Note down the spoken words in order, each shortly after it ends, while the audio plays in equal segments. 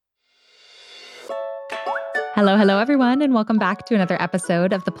Hello, everyone, and welcome back to another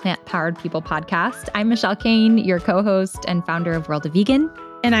episode of the Plant Powered People podcast. I'm Michelle Kane, your co-host and founder of World of Vegan.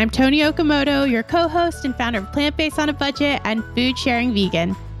 And I'm Toni Okamoto, your co-host and founder of Plant Based on a Budget and Food Sharing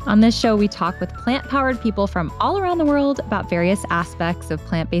Vegan. On this show, we talk with plant-powered people from all around the world about various aspects of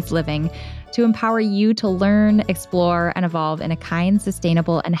plant-based living to empower you to learn, explore, and evolve in a kind,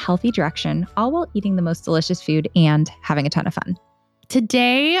 sustainable, and healthy direction, all while eating the most delicious food and having a ton of fun.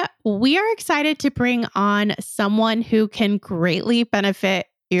 Today, we are excited to bring on someone who can greatly benefit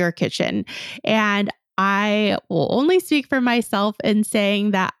your kitchen. And I will only speak for myself in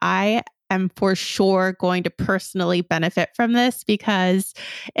saying that I am for sure going to personally benefit from this because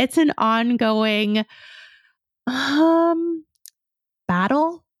it's an ongoing battle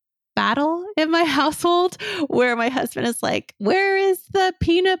in my household where my husband is like, "Where is the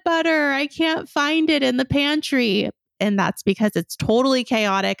peanut butter? I can't find it in the pantry." And that's because it's totally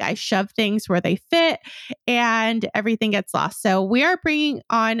chaotic. I shove things where they fit and everything gets lost. So we are bringing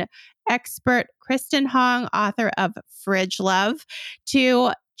on expert Kristen Hong, author of Fridge Love,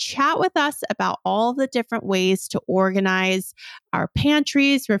 to chat with us about all the different ways to organize our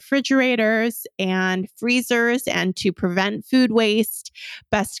pantries, refrigerators, and freezers, and to prevent food waste,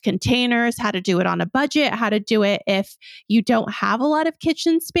 best containers, how to do it on a budget, how to do it if you don't have a lot of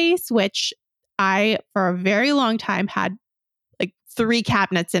kitchen space, which I, for a very long time, had like 3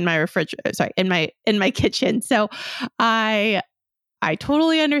 cabinets in my in my kitchen. So I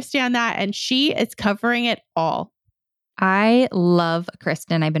totally understand that. And she is covering it all. I love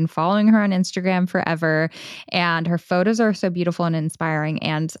Kristen. I've been following her on Instagram forever, and her photos are so beautiful and inspiring.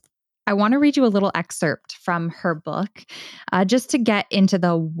 And I want to read you a little excerpt from her book, just to get into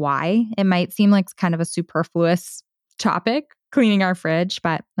the why. It might seem like kind of a superfluous topic, cleaning our fridge,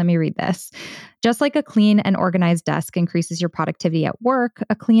 but let me read this. Just like a clean and organized desk increases your productivity at work,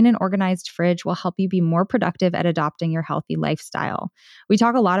 a clean and organized fridge will help you be more productive at adopting your healthy lifestyle. We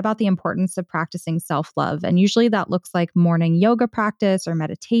talk a lot about the importance of practicing self-love, and usually that looks like morning yoga practice or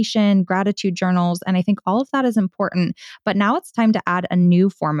meditation, gratitude journals, and I think all of that is important, but now it's time to add a new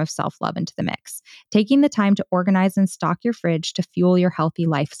form of self-love into the mix, taking the time to organize and stock your fridge to fuel your healthy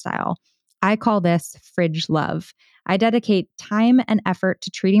lifestyle. I call this Fridge Love. I dedicate time and effort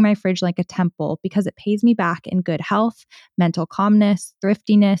to treating my fridge like a temple because it pays me back in good health, mental calmness,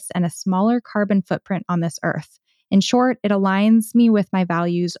 thriftiness, and a smaller carbon footprint on this earth. In short, it aligns me with my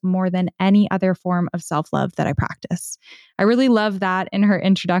values more than any other form of self-love that I practice. I really love that in her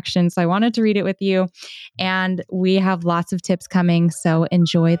introduction, so I wanted to read it with you. And we have lots of tips coming, so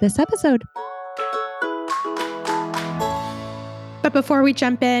enjoy this episode. But before we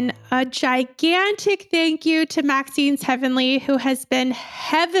jump in, a gigantic thank you to Maxine's Heavenly, who has been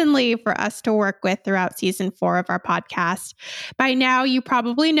heavenly for us to work with throughout season 4 of our podcast. By now, you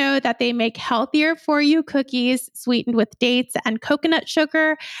probably know that they make healthier for you cookies sweetened with dates and coconut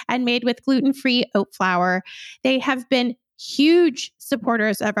sugar and made with gluten-free oat flour. They have been huge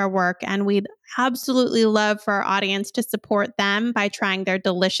supporters of our work, and we'd absolutely love for our audience to support them by trying their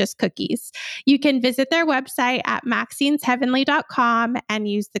delicious cookies. You can visit their website at maxinesheavenly.com and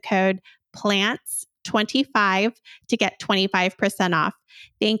use the code PLANTS25 to get 25% off.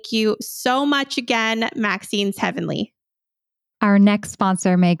 Thank you so much again, Maxine's Heavenly. Our next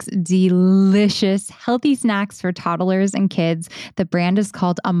sponsor makes delicious, healthy snacks for toddlers and kids. The brand is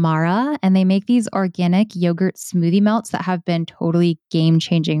called Amara, and they make these organic yogurt smoothie melts that have been totally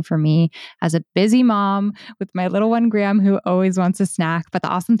game-changing for me as a busy mom with my little one, Graham, who always wants a snack. But the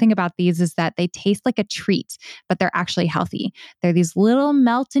awesome thing about these is that they taste like a treat, but they're actually healthy. They're these little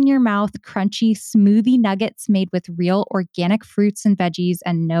melt-in-your-mouth, crunchy smoothie nuggets made with real organic fruits and veggies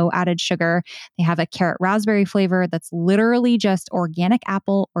and no added sugar. They have a carrot raspberry flavor that's literally just organic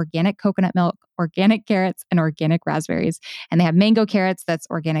apple, organic coconut milk, organic carrots, and organic raspberries. And they have mango carrots that's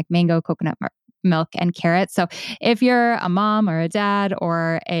organic mango, coconut milk, and carrots. So if you're a mom or a dad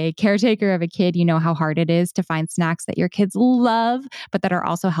or a caretaker of a kid, you know how hard it is to find snacks that your kids love, but that are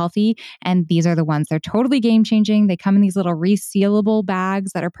also healthy. And these are the ones. They're totally game-changing. They come in these little resealable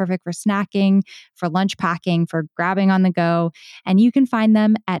bags that are perfect for snacking, for lunch packing, for grabbing on the go. And you can find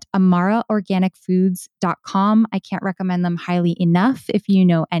them at amaraorganicfoods.com. I can't recommend them highly enough. If you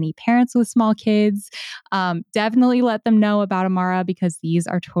know any parents with small kids, definitely let them know about Amara because these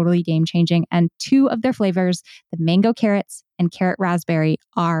are totally game-changing. And 2 of their flavors, the mango carrots and carrot raspberry,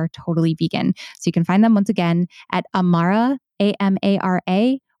 are totally vegan. So you can find them once again at Amara,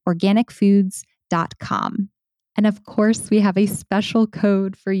 AMARA, organicfoods.com. And of course, we have a special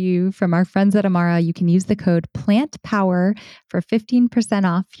code for you from our friends at Amara. You can use the code PLANTPOWER for 15%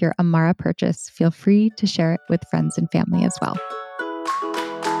 off your Amara purchase. Feel free to share it with friends and family as well.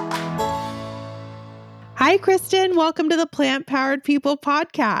 Hi, Hi, Kristen. Welcome to the Plant Powered People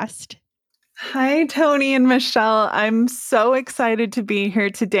podcast. Hi, Tony and Michelle. I'm so excited to be here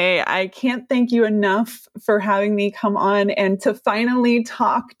today. I can't thank you enough for having me come on and to finally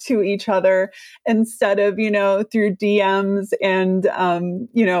talk to each other instead of, through DMs and, on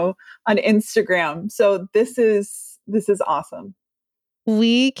Instagram. So this is awesome.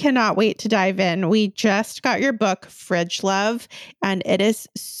 We cannot wait to dive in. We just got your book, Fridge Love, and it is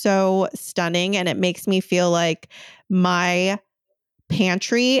so stunning. And it makes me feel like my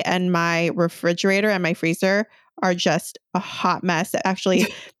pantry and my refrigerator and my freezer are just a hot mess. Actually,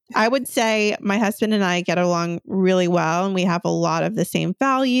 I would say my husband and I get along really well, and we have a lot of the same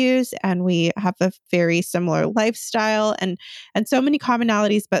values, and we have a very similar lifestyle and so many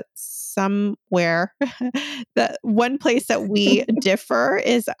commonalities, but somewhere the one place that we differ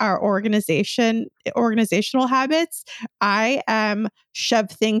is our organizational habits. I shove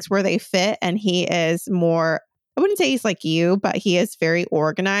things where they fit, and he is more, I wouldn't say he's like you, but he is very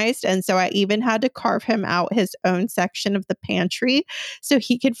organized. And so I even had to carve him out his own section of the pantry so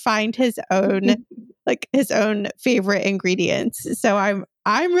he could find his own favorite ingredients. So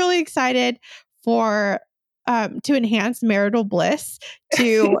I'm really excited for to enhance marital bliss,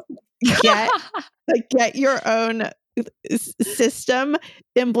 to get your own system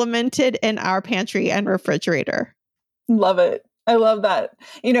implemented in our pantry and refrigerator. Love it. I love that.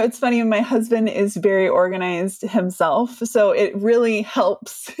 It's funny, my husband is very organized himself. So it really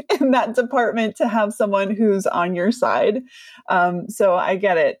helps in that department to have someone who's on your side. So I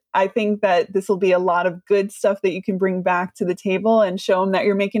get it. I think that this will be a lot of good stuff that you can bring back to the table and show them that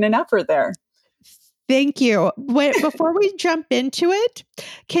you're making an effort there. Thank you. Before we jump into it,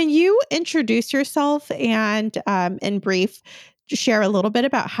 can you introduce yourself and, in brief, share a little bit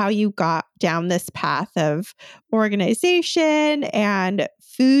about how you got down this path of organization and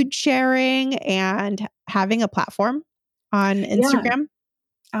food sharing and having a platform on Instagram?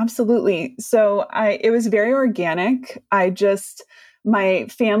 Yeah, absolutely. So it was very organic. My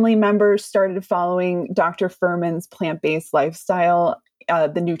family members started following Dr. Furman's plant-based lifestyle,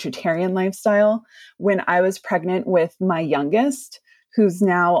 the nutritarian lifestyle, when I was pregnant with my youngest, who's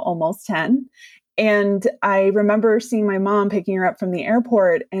now almost 10. And I remember seeing my mom picking her up from the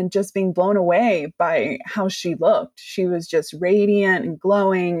airport and just being blown away by how she looked. She was just radiant and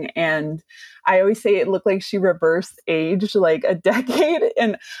glowing. And I always say it looked like she reversed aged like a decade.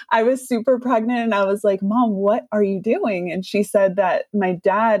 And I was super pregnant and I was like, Mom, what are you doing? And she said that my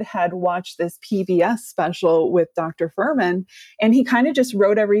dad had watched this PBS special with Dr. Furman, and he kind of just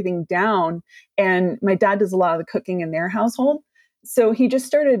wrote everything down. And my dad does a lot of the cooking in their household. So he just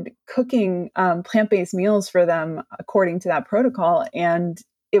started cooking plant-based meals for them according to that protocol. And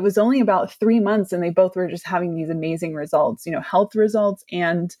it was only about 3 months and they both were just having these amazing results, health results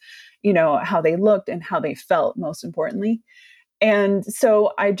and, how they looked and how they felt, most importantly. And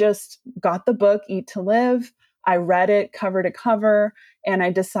so I just got the book, Eat to Live. I read it cover to cover. And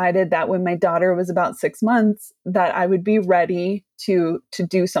I decided that when my daughter was about 6 months, that I would be ready to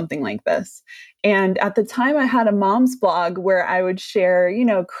do something like this. And at the time I had a mom's blog where I would share,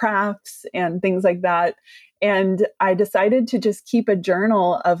 crafts and things like that. And I decided to just keep a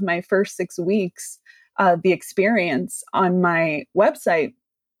journal of my first 6 weeks, the experience on my website.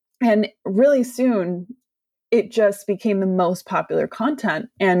 And really soon, it just became the most popular content.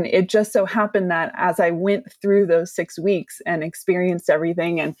 And it just so happened that as I went through those 6 weeks and experienced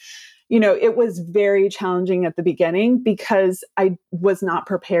everything, and it was very challenging at the beginning because I was not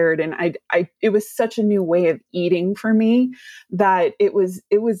prepared. And it was such a new way of eating for me that it was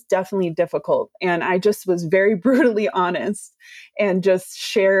definitely difficult. And I just was very brutally honest and just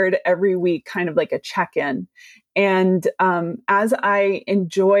shared every week kind of like a check-in. And as I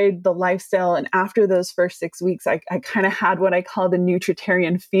enjoyed the lifestyle, and after those first 6 weeks, I kind of had what I call the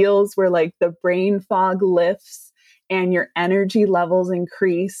nutritarian feels, where like the brain fog lifts and your energy levels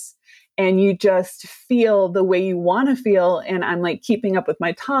increase. And you just feel the way you want to feel. And I'm like keeping up with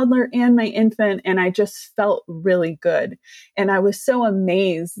my toddler and my infant. And I just felt really good. And I was so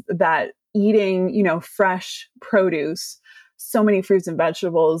amazed that eating, fresh produce, so many fruits and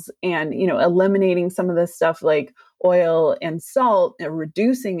vegetables, and, eliminating some of the stuff like oil and salt and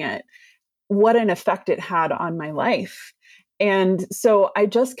reducing it, what an effect it had on my life. And so I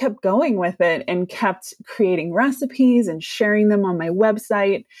just kept going with it and kept creating recipes and sharing them on my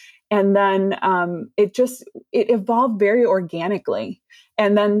website. And then it evolved very organically.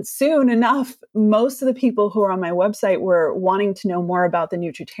 And then soon enough, most of the people who are on my website were wanting to know more about the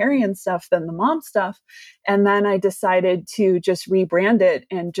nutritarian stuff than the mom stuff. And then I decided to just rebrand it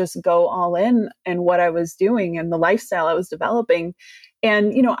and just go all in what I was doing and the lifestyle I was developing.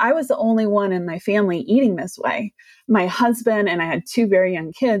 And, I was the only one in my family eating this way. My husband and I had 2 very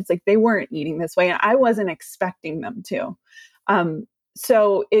young kids, like they weren't eating this way, and I wasn't expecting them to.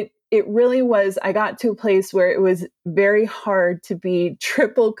 So it really was, I got to a place where it was very hard to be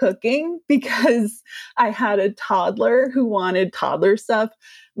triple cooking because I had a toddler who wanted toddler stuff.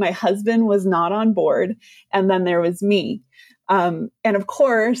 My husband was not on board. And then there was me. And of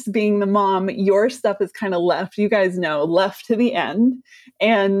course, being the mom, your stuff is kind of left, you guys know, left to the end.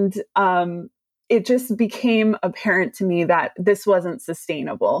 And it just became apparent to me that this wasn't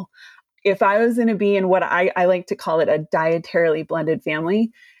sustainable. If I was going to be in what I like to call it a dietarily blended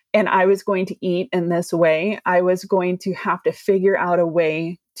family, and I was going to eat in this way, I was going to have to figure out a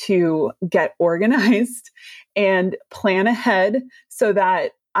way to get organized and plan ahead so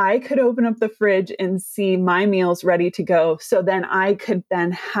that I could open up the fridge and see my meals ready to go. So then I could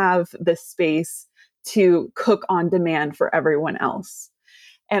then have the space to cook on demand for everyone else.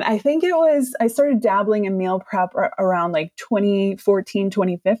 And I think I started dabbling in meal prep around like 2014,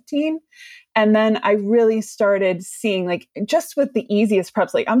 2015. And then I really started seeing like just with the easiest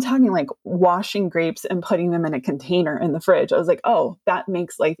preps, like I'm talking like washing grapes and putting them in a container in the fridge. I was like, oh, that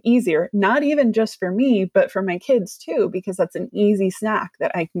makes life easier. Not even just for me, but for my kids too, because that's an easy snack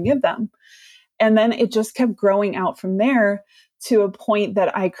that I can give them. And then it just kept growing out from there to a point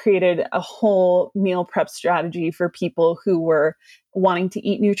that I created a whole meal prep strategy for people who were wanting to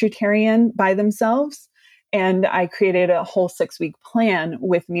eat nutritarian by themselves. And I created a whole 6-week plan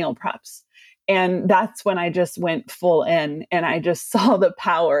with meal preps. And that's when I just went full in and I just saw the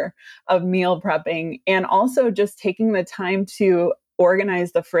power of meal prepping and also just taking the time to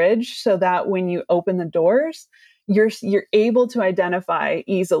organize the fridge so that when you open the doors, you're able to identify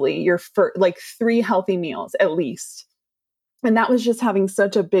easily your like 3 healthy meals at least. And that was just having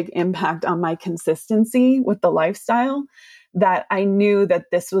such a big impact on my consistency with the lifestyle that I knew that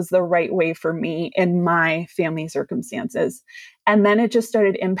this was the right way for me in my family circumstances. And then it just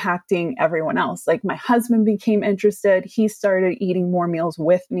started impacting everyone else. Like my husband became interested. He started eating more meals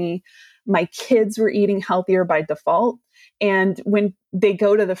with me. My kids were eating healthier by default. And when they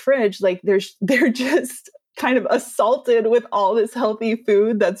go to the fridge, like they're just kind of assaulted with all this healthy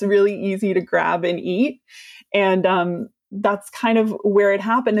food that's really easy to grab and eat. And that's kind of where it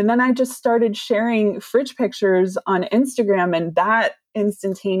happened. And then I just started sharing fridge pictures on Instagram, and that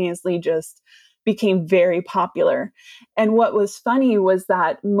instantaneously just became very popular. And what was funny was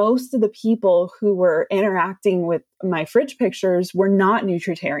that most of the people who were interacting with my fridge pictures were not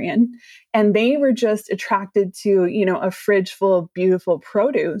nutritarian, and they were just attracted to, a fridge full of beautiful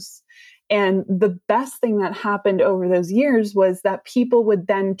produce. And the best thing that happened over those years was that people would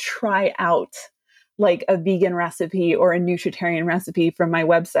then try out like a vegan recipe or a nutritarian recipe from my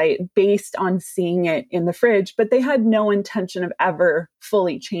website based on seeing it in the fridge, but they had no intention of ever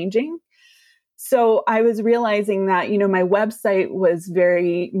fully changing. So I was realizing that, my website was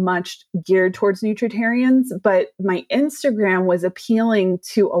very much geared towards nutritarians, but my Instagram was appealing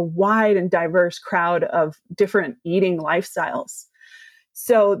to a wide and diverse crowd of different eating lifestyles.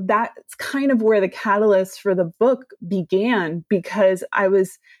 So that's kind of where the catalyst for the book began, because I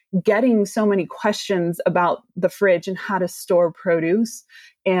was getting so many questions about the fridge and how to store produce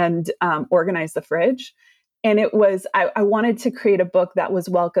and organize the fridge. And it was, I wanted to create a book that was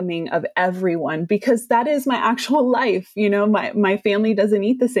welcoming of everyone, because that is my actual life. My family doesn't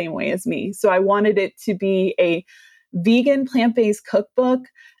eat the same way as me. So I wanted it to be a vegan plant-based cookbook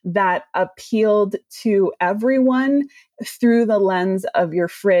that appealed to everyone through the lens of your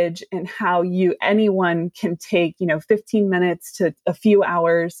fridge and how anyone can take, 15 minutes to a few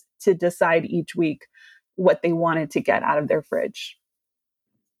hours to decide each week what they wanted to get out of their fridge.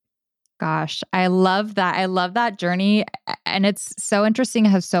 Gosh, I love that. I love that journey. And it's so interesting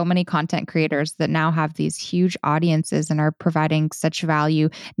how so many content creators that now have these huge audiences and are providing such value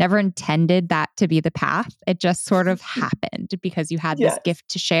never intended that to be the path. It just sort of happened because you had this gift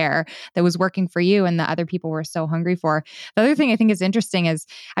to share that was working for you and the other people were so hungry for. The other thing I think is interesting is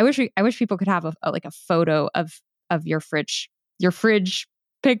I wish people could have a photo of your fridge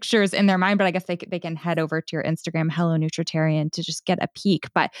pictures in their mind, but I guess they can head over to your Instagram, Hello Nutritarian, to just get a peek.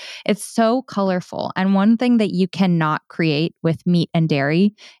 But it's so colorful. And one thing that you cannot create with meat and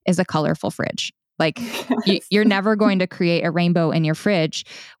dairy is a colorful fridge. Like you're never going to create a rainbow in your fridge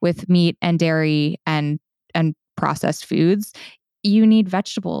with meat and dairy and processed foods. you need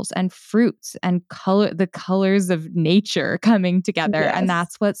vegetables and fruits and the colors of nature coming together. Yes. And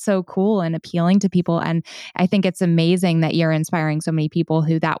that's what's so cool and appealing to people. And I think it's amazing that you're inspiring so many people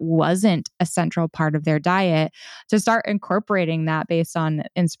who that wasn't a central part of their diet to start incorporating that based on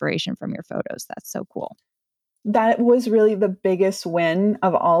inspiration from your photos. That's so cool. That was really the biggest win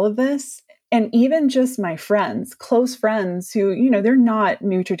of all of this. And even just my friends, close friends who, they're not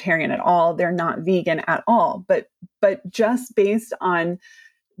nutritarian at all, they're not vegan at all, but just based on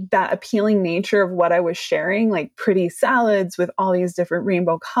that appealing nature of what I was sharing, like pretty salads with all these different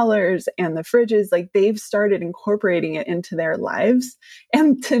rainbow colors and the fridges, like they've started incorporating it into their lives.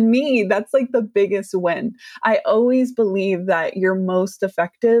 And to me, that's like the biggest win. I always believe that you're most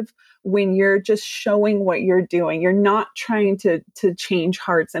effective when you're just showing what you're doing. You're not trying to change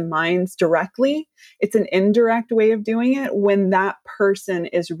hearts and minds directly. It's an indirect way of doing it when that person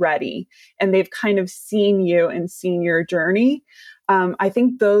is ready and they've kind of seen you and seen your journey. I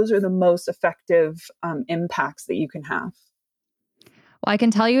think those are the most effective impacts that you can have. Well, I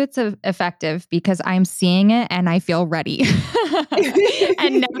can tell you it's effective because I'm seeing it and I feel ready.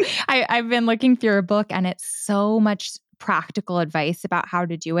 And I've been looking through your book and it's so much practical advice about how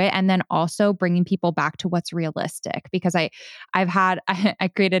to do it. And then also bringing people back to what's realistic, because I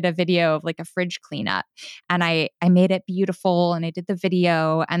created a video of like a fridge cleanup and I made it beautiful and I did the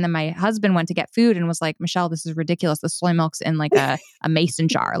video. And then my husband went to get food and was like, Michelle, this is ridiculous. The soy milk's in like a mason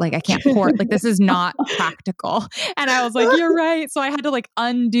jar. Like I can't pour it. Like this is not practical. And I was like, you're right. So I had to like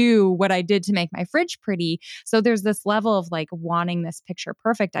undo what I did to make my fridge pretty. So there's this level of like wanting this picture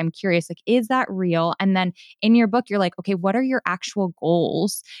perfect. I'm curious, like, is that real? And then in your book, you're like, okay, what are your actual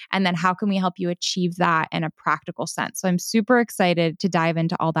goals? And then how can we help you achieve that in a practical sense? So I'm super excited to dive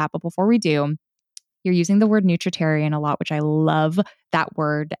into all that. But before we do, you're using the word nutritarian a lot, which I love that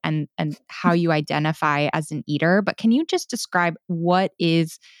word and how you identify as an eater. But can you just describe what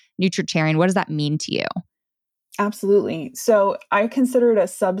is nutritarian? What does that mean to you? Absolutely. So I consider it a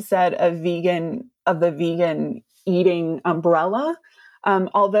subset of the vegan eating umbrella.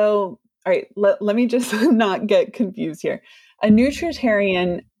 Although, all right, let me just not get confused here. A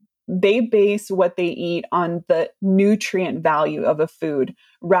nutritarian, they base what they eat on the nutrient value of a food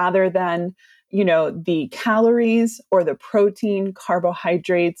rather than, the calories or the protein,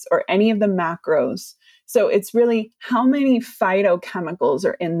 carbohydrates, or any of the macros. So it's really how many phytochemicals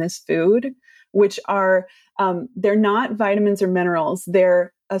are in this food, which are, they're not vitamins or minerals.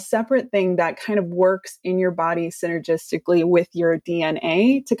 They're a separate thing that kind of works in your body synergistically with your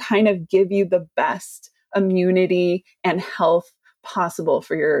DNA to kind of give you the best immunity and health possible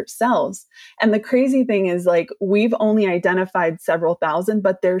for your cells. And the crazy thing is, like, we've only identified several thousand,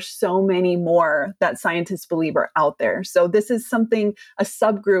 but there's so many more that scientists believe are out there. So this is a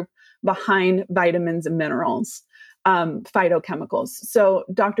subgroup behind vitamins and minerals. Phytochemicals. So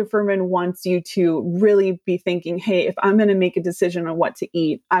Dr. Fuhrman wants you to really be thinking, hey, if I'm going to make a decision on what to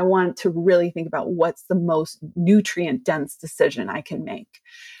eat, I want to really think about what's the most nutrient dense decision I can make.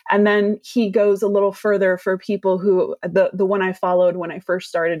 And then he goes a little further for people who, the one I followed when I first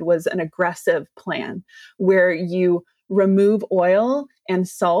started was an aggressive plan where you remove oil and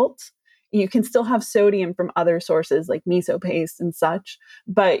salt. You can still have sodium from other sources like miso paste and such,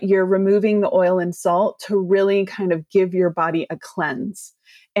 but you're removing the oil and salt to really kind of give your body a cleanse.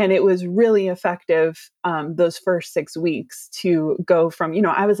 And it was really effective those first 6 weeks to go from,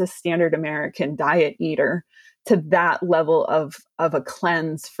 I was a standard American diet eater to that level of a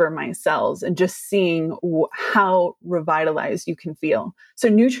cleanse for my cells and just seeing how revitalized you can feel. So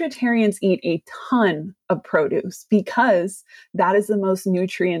nutritarians eat a ton of produce because that is the most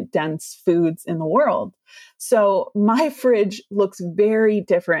nutrient dense foods in the world. So my fridge looks very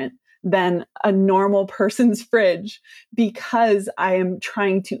different than a normal person's fridge because I am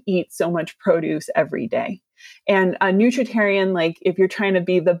trying to eat so much produce every day. And a nutritarian, like if you're trying to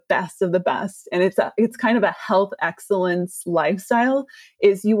be the best of the best, and it's kind of a health excellence lifestyle,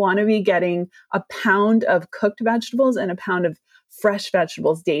 is you want to be getting a pound of cooked vegetables and a pound of fresh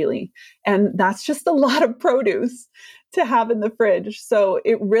vegetables daily. And that's just a lot of produce to have in the fridge. So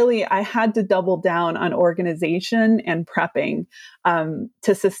I had to double down on organization and prepping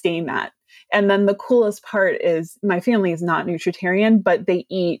to sustain that. And then the coolest part is my family is not nutritarian, but they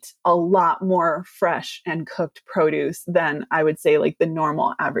eat a lot more fresh and cooked produce than I would say like the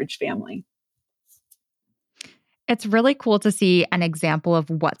normal average family. It's really cool to see an example of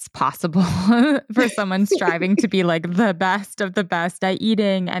what's possible for someone striving to be like the best of the best at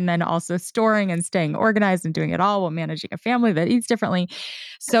eating and then also storing and staying organized and doing it all while managing a family that eats differently.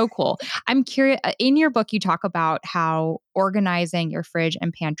 So cool. I'm curious, in your book, you talk about how organizing your fridge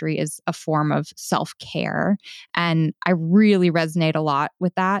and pantry is a form of self-care. And I really resonate a lot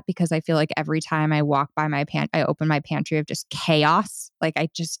with that because I feel like every time I walk by I open my pantry of just chaos. Like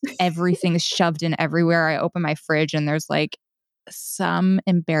everything is shoved in everywhere. I open my fridge and there's like some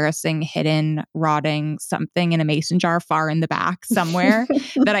embarrassing hidden rotting something in a mason jar far in the back somewhere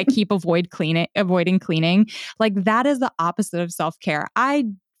that I keep avoiding cleaning. Like that is the opposite of self-care. I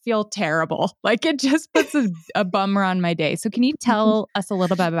feel terrible. Like it just puts a bummer on my day. So can you tell us a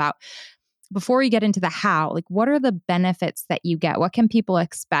little bit about, before we get into the how, like what are the benefits that you get? What can people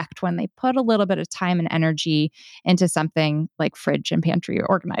expect when they put a little bit of time and energy into something like fridge and pantry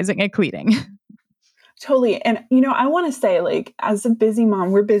organizing and cleaning? Totally. And, I want to say, like, as a busy mom,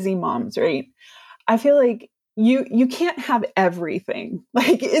 we're busy moms, right? I feel like you can't have everything.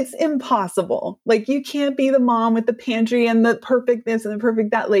 Like, it's impossible. Like, you can't be the mom with the pantry and the perfect this and the perfect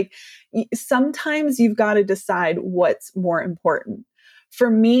that. Like, sometimes you've got to decide what's more important.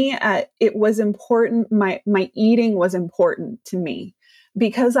 For me, it was important. My eating was important to me.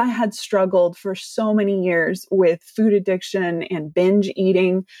 Because I had struggled for so many years with food addiction and binge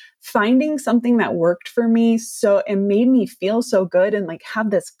eating, finding something that worked for me and made me feel so good and like have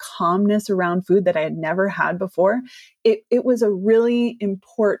this calmness around food that I had never had before, it was a really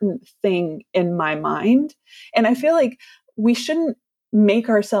important thing in my mind. And I feel like we shouldn't make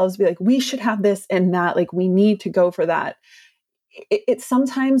ourselves be like, we should have this and that, like we need to go for that. It's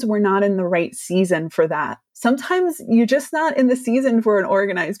sometimes we're not in the right season for that. Sometimes you're just not in the season for an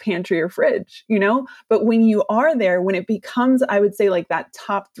organized pantry or fridge, but when you are there, when it becomes, I would say like that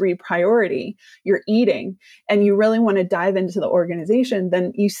top 3 priority, you're eating and you really want to dive into the organization,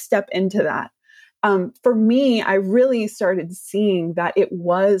 then you step into that. For me, I really started seeing that it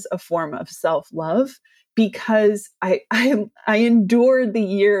was a form of self-love because I endured the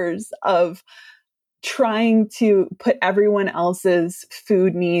years of trying to put everyone else's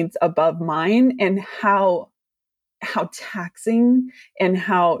food needs above mine and how taxing and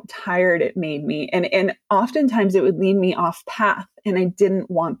how tired it made me. And oftentimes it would lead me off path and I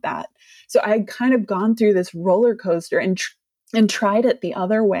didn't want that. So I had kind of gone through this roller coaster and tried it the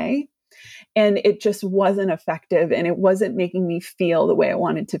other way. And it just wasn't effective and it wasn't making me feel the way I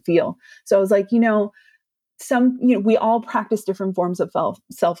wanted to feel. So I was like, we all practice different forms of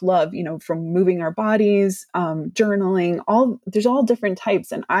self-love, from moving our bodies, journaling, there's all different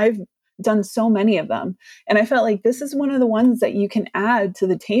types. And I've done so many of them. And I felt like this is one of the ones that you can add to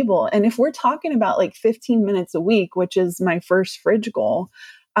the table. And if we're talking about like 15 minutes a week, which is my first fridge goal,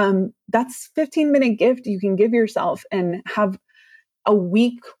 that's 15-minute gift you can give yourself and have a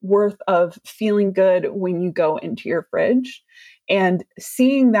week worth of feeling good when you go into your fridge. And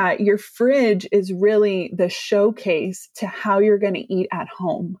seeing that your fridge is really the showcase to how you're going to eat at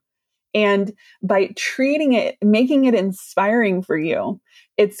home. And by treating it, making it inspiring for you,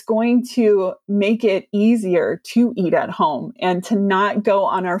 it's going to make it easier to eat at home and to not go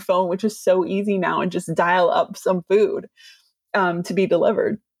on our phone, which is so easy now, and just dial up some food to be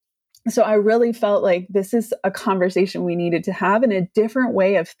delivered. So I really felt like this is a conversation we needed to have and a different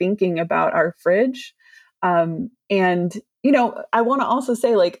way of thinking about our fridge. And I want to also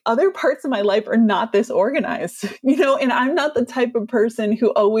say like other parts of my life are not this organized, and I'm not the type of person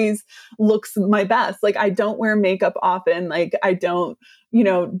who always looks my best. Like I don't wear makeup often. Like I don't,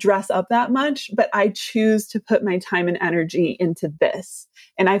 dress up that much, but I choose to put my time and energy into this.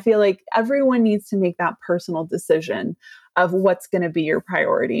 And I feel like everyone needs to make that personal decision of what's going to be your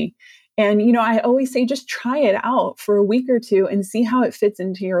priority. And, I always say, just try it out for a week or two and see how it fits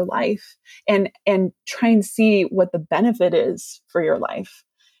into your life and try and see what the benefit is for your life.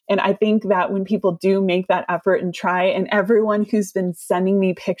 And I think that when people do make that effort and try, and everyone who's been sending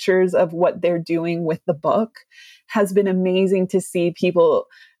me pictures of what they're doing with the book has been amazing to see people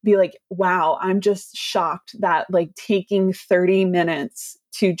be like, wow, I'm just shocked that like taking 30 minutes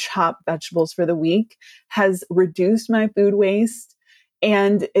to chop vegetables for the week has reduced my food waste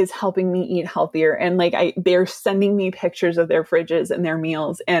and is helping me eat healthier. And like they're sending me pictures of their fridges and their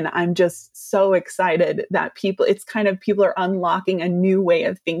meals. And I'm just so excited that people are unlocking a new way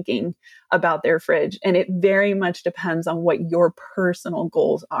of thinking about their fridge. And it very much depends on what your personal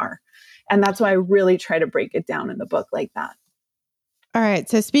goals are. And that's why I really try to break it down in the book like that. All right.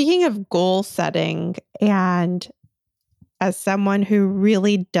 So speaking of goal setting, and as someone who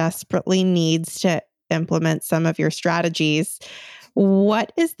really desperately needs to implement some of your strategies,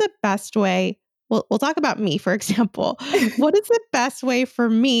 what is the best way we'll talk about me, for example. What is the best way for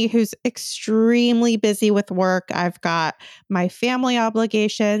me who's extremely busy with work? I've got my family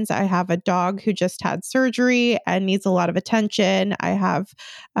obligations. I have a dog who just had surgery and needs a lot of attention. I have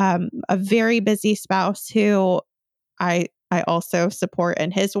a very busy spouse who I also support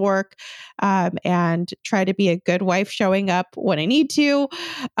in his work and try to be a good wife showing up when I need to.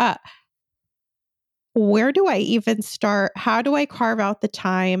 Where do I even start? How do I carve out the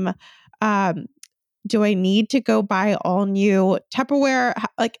time? Do I need to go buy all new Tupperware?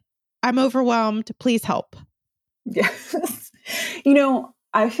 Like, I'm overwhelmed. Please help. Yes.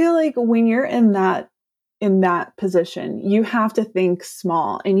 I feel like when you're in that position, you have to think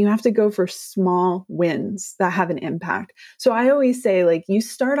small and you have to go for small wins that have an impact. So I always say, like, you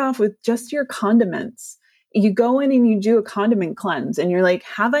start off with just your condiments. You go in and you do a condiment cleanse and you're like,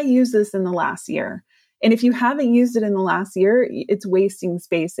 have I used this in the last year? And if you haven't used it in the last year, it's wasting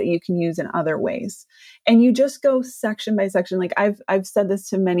space that you can use in other ways. And you just go section by section. Like I've said this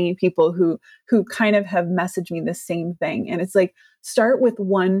to many people who kind of have messaged me the same thing. And it's like, start with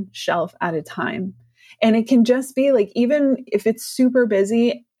one shelf at a time. And it can just be like, even if it's super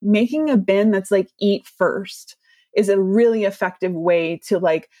busy, making a bin that's like eat first is a really effective way to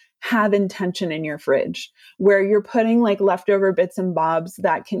like have intention in your fridge, where you're putting like leftover bits and bobs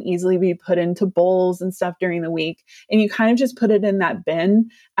that can easily be put into bowls and stuff during the week. And you kind of just put it in that bin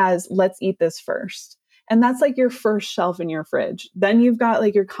as, let's eat this first. And that's like your first shelf in your fridge. Then you've got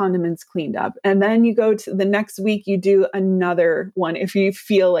like your condiments cleaned up. And then you go to the next week, you do another one if you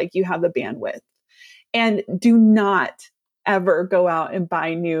feel like you have the bandwidth. And do not ever go out and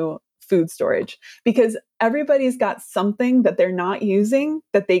buy new food storage, because everybody's got something that they're not using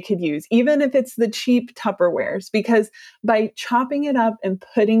that they could use, even if it's the cheap Tupperwares, because by chopping it up and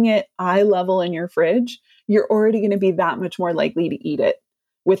putting it eye level in your fridge, you're already going to be that much more likely to eat it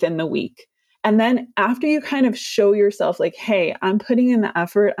within the week. And then after you kind of show yourself like, hey, I'm putting in the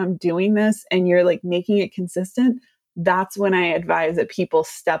effort, I'm doing this, and you're like making it consistent, that's when I advise that people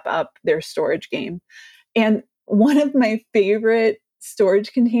step up their storage game. And one of my favorite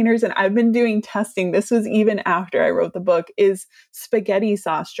storage containers, and I've been doing testing, this was even after I wrote the book, is spaghetti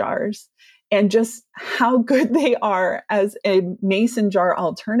sauce jars, and just how good they are as a mason jar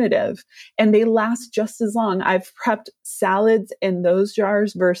alternative. And they last just as long. I've prepped salads in those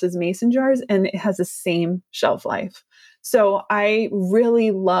jars versus mason jars, and it has the same shelf life. So I really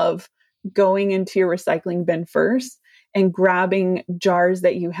love going into your recycling bin first and grabbing jars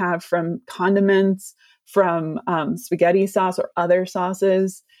that you have from condiments, from spaghetti sauce or other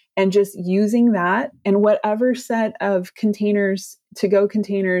sauces, and just using that and whatever set of containers, to-go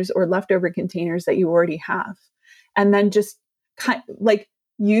containers or leftover containers that you already have. And then just like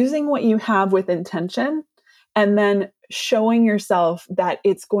using what you have with intention, and then showing yourself that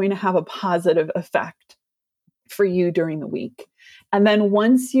it's going to have a positive effect for you during the week. And then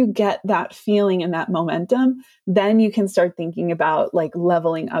once you get that feeling and that momentum, then you can start thinking about like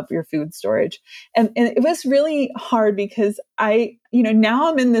leveling up your food storage. And it was really hard because now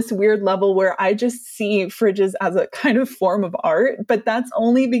I'm in this weird level where I just see fridges as a kind of form of art, but that's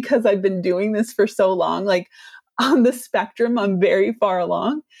only because I've been doing this for so long. Like on the spectrum, I'm very far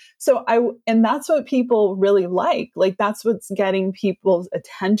along. And that's what people really like. Like that's what's getting people's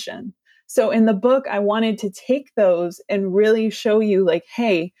attention. So in the book, I wanted to take those and really show you like,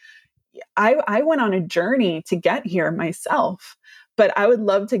 hey, I went on a journey to get here myself, but I would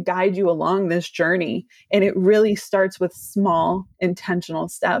love to guide you along this journey. And it really starts with small intentional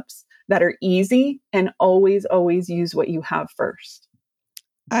steps that are easy, and always, always use what you have first.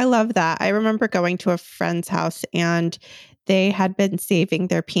 I love that. I remember going to a friend's house and they had been saving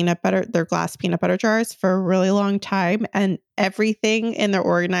their glass peanut butter jars for a really long time. And everything in their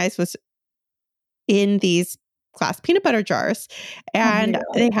organized was in these glass peanut butter jars. And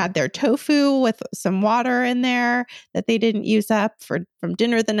they had their tofu with some water in there that they didn't use up from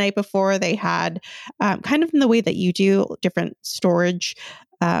dinner the night before. They had kind of in the way that you do different storage,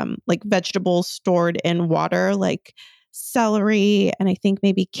 like vegetables stored in water, like celery and I think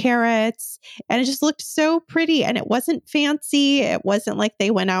maybe carrots. And it just looked so pretty. And it wasn't fancy. It wasn't like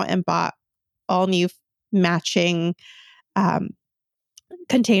they went out and bought all new matching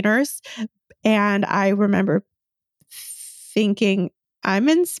containers. And I remember thinking, I'm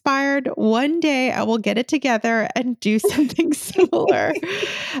inspired. One day I will get it together and do something similar.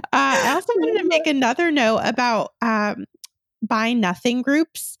 I also wanted to make another note about buy nothing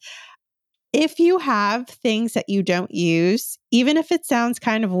groups. If you have things that you don't use, even if it sounds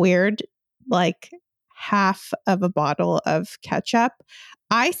kind of weird, like half of a bottle of ketchup,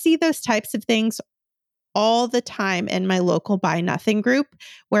 I see those types of things all the time in my local Buy Nothing group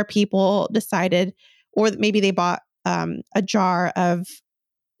where people decided, or maybe they bought a jar of,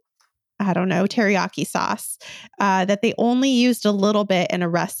 I don't know, teriyaki sauce that they only used a little bit in a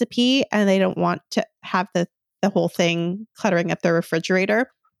recipe and they don't want to have the whole thing cluttering up their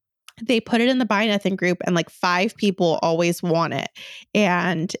refrigerator. They put it in the Buy Nothing group and like 5 people always want it.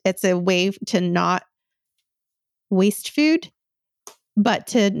 And it's a way to not waste food, but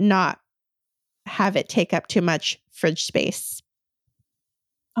to not have it take up too much fridge space.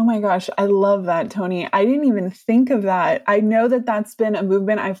 Oh my gosh, I love that, Toni. I didn't even think of that. I know that that's been a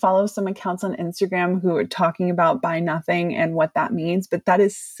movement. I follow some accounts on Instagram who are talking about Buy Nothing and what that means, but that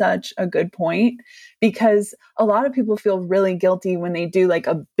is such a good point because a lot of people feel really guilty when they do like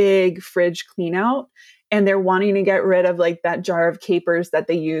a big fridge clean out and they're wanting to get rid of like that jar of capers that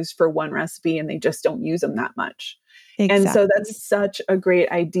they use for one recipe and they just don't use them that much. Exactly. And so that's such a great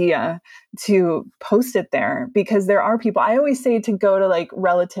idea to post it there because there are people, I always say to go to like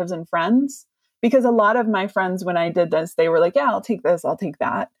relatives and friends because a lot of my friends, when I did this, they were like, yeah, I'll take this, I'll take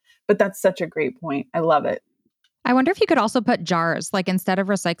that. But that's such a great point. I love it. I wonder if you could also put jars, like instead of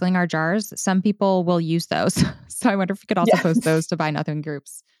recycling our jars, some people will use those. So I wonder if you could also post those to Buy Nothing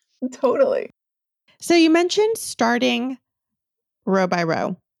groups. Totally. So you mentioned starting row by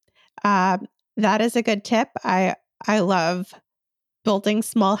row. That is a good tip. I love building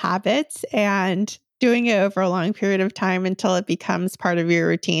small habits and doing it over a long period of time until it becomes part of your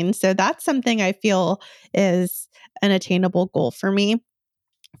routine. So that's something I feel is an attainable goal for me.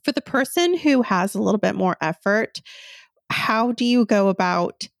 For the person who has a little bit more effort, how do you go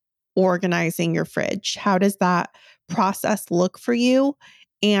about organizing your fridge? How does that process look for you?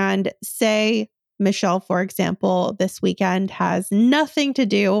 And say Michelle, for example, this weekend has nothing to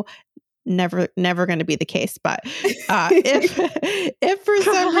do. Never going to be the case. But if for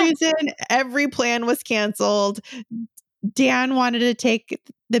some reason every plan was canceled, Dan wanted to take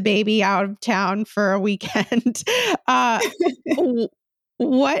the baby out of town for a weekend,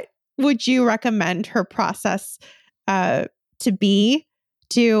 what would you recommend her process to be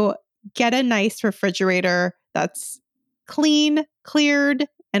to get a nice refrigerator that's clean, cleared,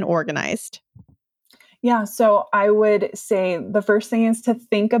 and organized? Yeah, so I would say the first thing is to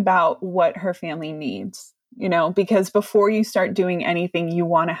think about what her family needs, because before you start doing anything, you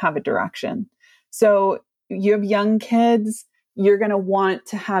want to have a direction. So you have young kids, you're going to want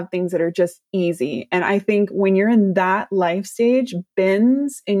to have things that are just easy. And I think when you're in that life stage,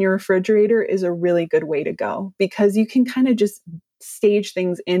 bins in your refrigerator is a really good way to go because you can kind of just stage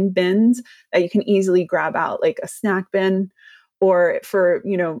things in bins that you can easily grab out, like a snack bin. Or for,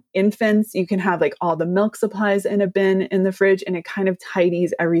 infants, you can have like all the milk supplies in a bin in the fridge and it kind of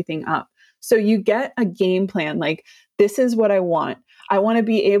tidies everything up. So you get a game plan, like this is what I want. I want to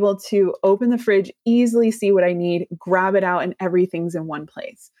be able to open the fridge, easily see what I need, grab it out, and everything's in one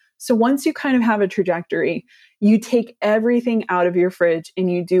place. So once you kind of have a trajectory, you take everything out of your fridge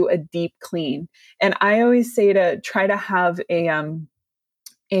and you do a deep clean. And I always say to try to have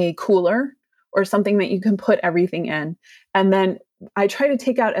a cooler or something that you can put everything in. And then I try to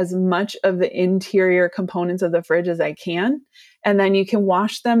take out as much of the interior components of the fridge as I can. And then you can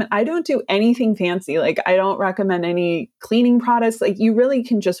wash them. I don't do anything fancy. Like I don't recommend any cleaning products. Like you really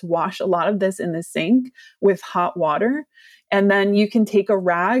can just wash a lot of this in the sink with hot water. And then you can take a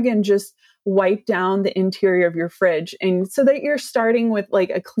rag and just wipe down the interior of your fridge. And so that you're starting with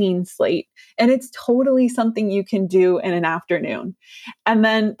like a clean slate. And it's totally something you can do in an afternoon. And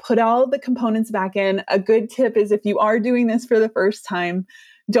then put all the components back in. A good tip is if you are doing this for the first time,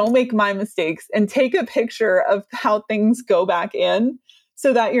 don't make my mistakes and take a picture of how things go back in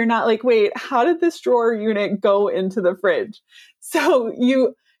so that you're not like, wait, how did this drawer unit go into the fridge? So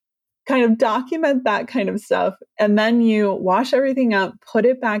you kind of document that kind of stuff. And then you wash everything up, put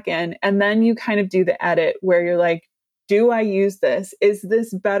it back in, and then you kind of do the edit where you're like, do I use this? Is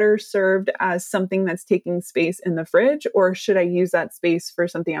this better served as something that's taking space in the fridge? Or should I use that space for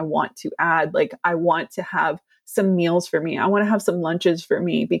something I want to add? Like I want to have some meals for me. I want to have some lunches for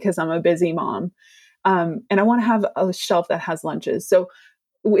me because I'm a busy mom. And I want to have a shelf that has lunches. So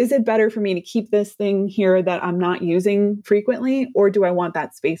is it better for me to keep this thing here that I'm not using frequently, or do I want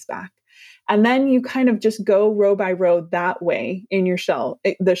that space back? And then you kind of just go row by row that way in your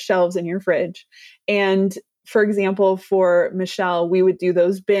the shelves in your fridge. And for example, for Michelle, we would do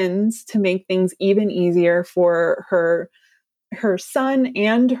those bins to make things even easier for her son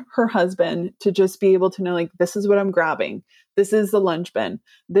and her husband to just be able to know, like, this is what I'm grabbing. This is the lunch bin.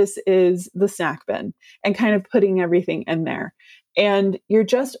 This is the snack bin, and kind of putting everything in there. And you're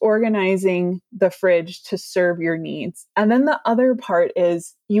just organizing the fridge to serve your needs. And then the other part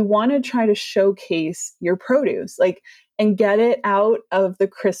is you want to try to showcase your produce, like, and get it out of the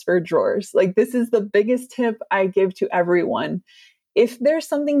crisper drawers. Like, this is the biggest tip I give to everyone. If there's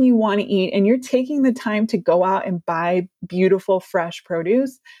something you want to eat and you're taking the time to go out and buy beautiful, fresh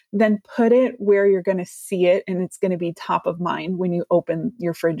produce, then put it where you're going to see it and it's going to be top of mind when you open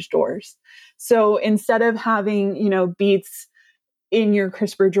your fridge doors. So instead of having, beets in your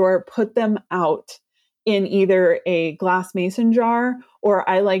crisper drawer, put them out in either a glass mason jar, or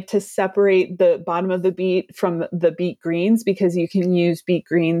I like to separate the bottom of the beet from the beet greens, because you can use beet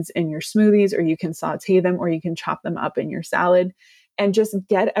greens in your smoothies, or you can saute them, or you can chop them up in your salad, and just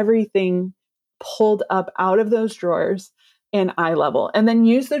get everything pulled up out of those drawers in eye level. And then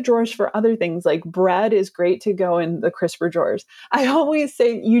use the drawers for other things, like bread is great to go in the crisper drawers. I always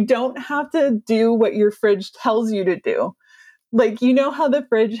say you don't have to do what your fridge tells you to do. Like, how the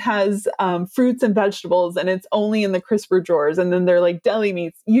fridge has fruits and vegetables and it's only in the crisper drawers, and then they're like deli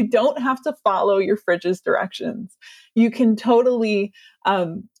meats. You don't have to follow your fridge's directions. You can totally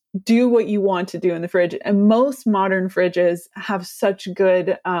do what you want to do in the fridge. And most modern fridges have such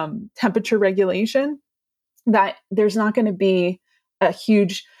good temperature regulation that there's not going to be a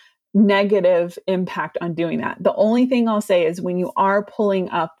huge negative impact on doing that. The only thing I'll say is when you are pulling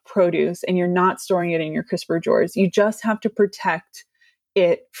up produce and you're not storing it in your crisper drawers, you just have to protect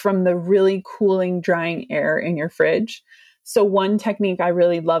it from the really cooling, drying air in your fridge. So one technique I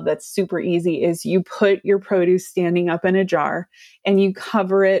really love that's super easy is you put your produce standing up in a jar and you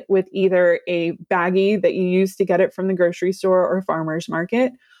cover it with either a baggie that you use to get it from the grocery store or farmer's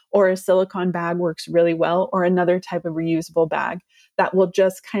market, or a silicone bag works really well, or another type of reusable bag that will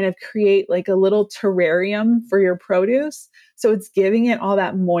just kind of create like a little terrarium for your produce. So it's giving it all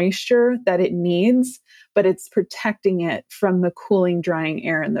that moisture that it needs, but it's protecting it from the cooling, drying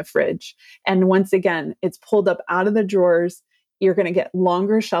air in the fridge. And once again, it's pulled up out of the drawers. You're going to get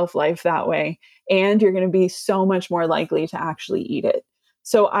longer shelf life that way, and you're going to be so much more likely to actually eat it.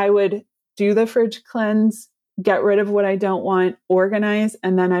 So I would do the fridge cleanse, get rid of what I don't want, organize,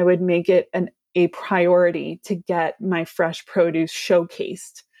 and then I would make it a priority to get my fresh produce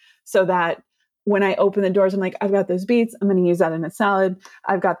showcased, so that when I open the doors, I'm like, I've got those beets, I'm going to use that in a salad.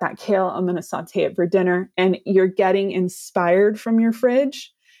 I've got that kale, I'm going to saute it for dinner. And you're getting inspired from your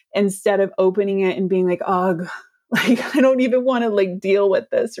fridge instead of opening it and being like, ugh, like, I don't even want to like deal with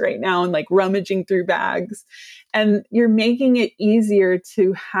this right now, and like rummaging through bags. And you're making it easier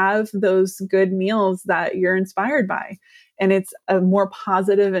to have those good meals that you're inspired by. And it's a more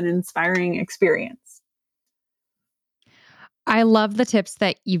positive and inspiring experience. I love the tips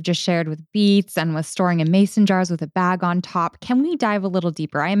that you've just shared with beets and with storing in mason jars with a bag on top. Can we dive a little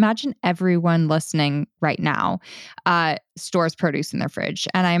deeper? I imagine everyone listening right now stores produce in their fridge.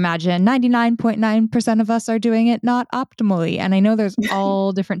 And I imagine 99.9% of us are doing it not optimally. And I know there's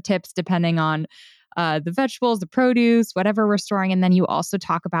all different tips depending on the vegetables, the produce, whatever we're storing. And then you also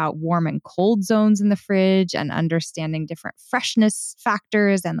talk about warm and cold zones in the fridge and understanding different freshness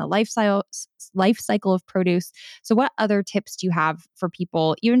factors and the life cycle of produce. So what other tips do you have for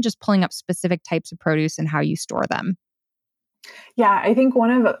people, even just pulling up specific types of produce and how you store them? Yeah, I think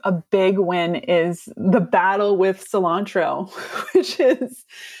one of a big win is the battle with cilantro, which is,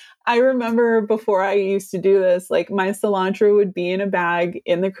 I remember before I used to do this, like my cilantro would be in a bag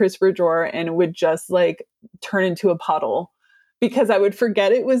in the crisper drawer and it would just like turn into a puddle because I would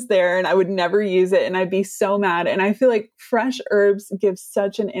forget it was there and I would never use it. And I'd be so mad. And I feel like fresh herbs give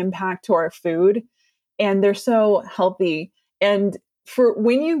such an impact to our food and they're so healthy. And for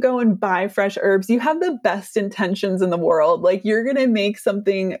when you go and buy fresh herbs, you have the best intentions in the world. Like you're going to make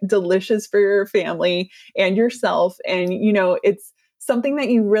something delicious for your family and yourself. And, it's something that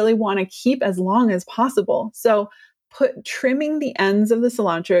you really want to keep as long as possible. So trimming the ends of the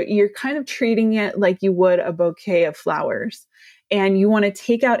cilantro, you're kind of treating it like you would a bouquet of flowers. And you want to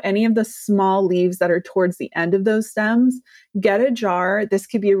take out any of the small leaves that are towards the end of those stems. Get a jar. This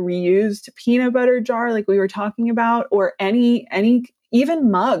could be a reused peanut butter jar like we were talking about, or any even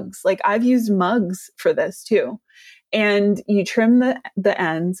mugs. Like I've used mugs for this too. And you trim the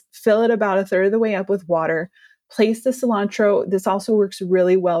ends, fill it about a third of the way up with water, place the cilantro. This also works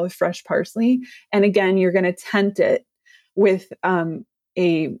really well with fresh parsley. And again, you're going to tent it with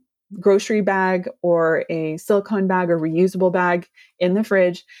a grocery bag or a silicone bag or reusable bag in the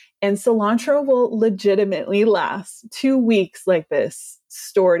fridge. And cilantro will legitimately last 2 weeks like this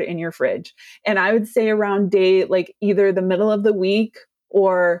stored in your fridge. And I would say around day, like either the middle of the week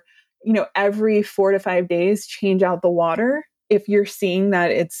or, every 4 to 5 days, change out the water. if you're seeing that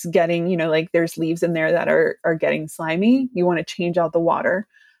it's getting, like there's leaves in there that are getting slimy, you want to change out the water.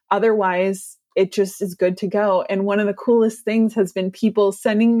 Otherwise, it just is good to go. And one of the coolest things has been people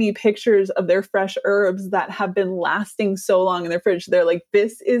sending me pictures of their fresh herbs that have been lasting so long in their fridge. They're like,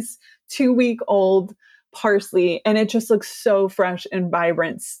 this is 2-week-old parsley, and it just looks so fresh and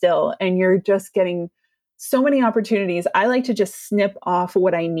vibrant still. And you're just getting so many opportunities. I like to just snip off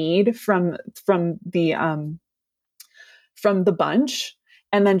what I need from the bunch,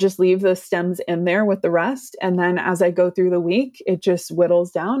 and then just leave the stems in there with the rest. And then as I go through the week, it just whittles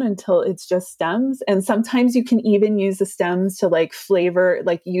down until it's just stems. And sometimes you can even use the stems to like flavor,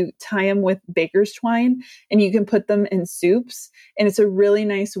 like you tie them with baker's twine and you can put them in soups. And it's a really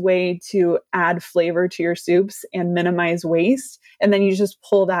nice way to add flavor to your soups and minimize waste. And then you just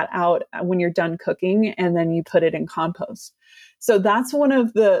pull that out when you're done cooking, and then you put it in compost. So that's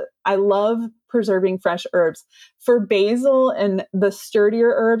I love preserving fresh herbs. For basil and the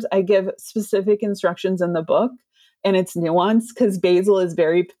sturdier herbs, I give specific instructions in the book, and it's nuanced because basil is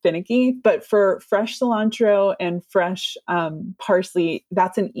very finicky. But for fresh cilantro and fresh parsley,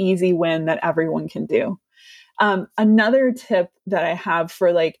 that's an easy win that everyone can do. Another tip that I have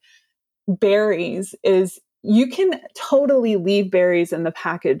for like berries is you can totally leave berries in the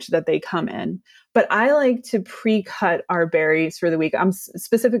package that they come in, but I like to pre-cut our berries for the week. I'm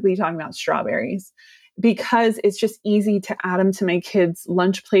specifically talking about strawberries because it's just easy to add them to my kids'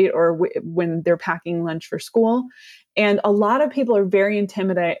 lunch plate or when they're packing lunch for school. And a lot of people are very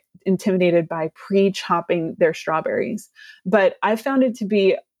intimidated by pre-chopping their strawberries, but I found it to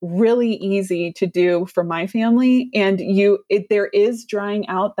be really easy to do for my family. And there is drying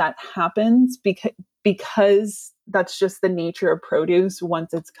out that happens because that's just the nature of produce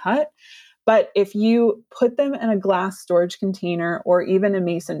once it's cut. But if you put them in a glass storage container or even a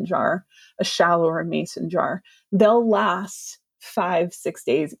mason jar, a shallower mason jar, they'll last 5-6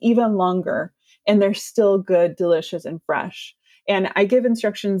 days, even longer. And they're still good, delicious, and fresh. And I give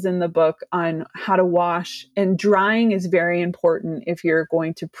instructions in the book on how to wash, and drying is very important if you're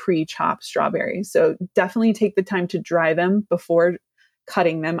going to pre-chop strawberries. So definitely take the time to dry them before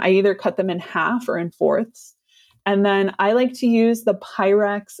cutting them. I either cut them in half or in fourths. And then I like to use the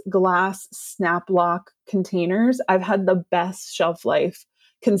Pyrex glass snap lock containers. I've had the best shelf life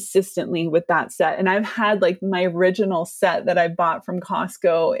consistently with that set. And I've had like my original set that I bought from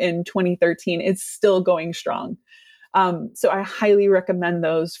Costco in 2013. It's still going strong. So I highly recommend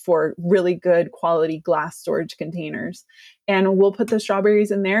those for really good quality glass storage containers. And we'll put the strawberries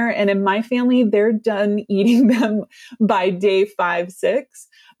in there. And in my family, they're done eating them by day 5-6,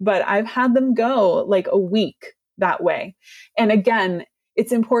 but I've had them go like a week that way. And again,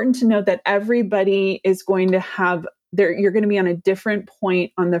 it's important to note that everybody is going to have you're going to be on a different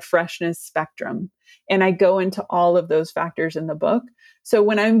point on the freshness spectrum. And I go into all of those factors in the book. So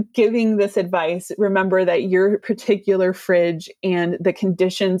when I'm giving this advice, remember that your particular fridge and the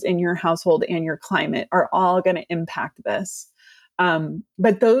conditions in your household and your climate are all going to impact this.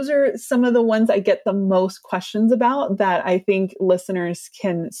 But those are some of the ones I get the most questions about that I think listeners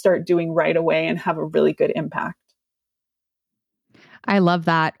can start doing right away and have a really good impact. I love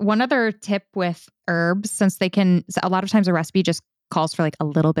that. One other tip with herbs, since a lot of times a recipe just calls for like a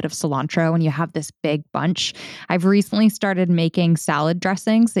little bit of cilantro and you have this big bunch. I've recently started making salad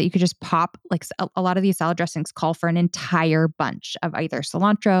dressings that you could just pop, like a lot of these salad dressings call for an entire bunch of either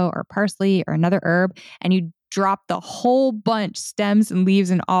cilantro or parsley or another herb. And you drop the whole bunch, stems and leaves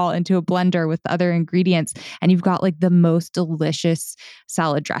and all, into a blender with the other ingredients. And you've got like the most delicious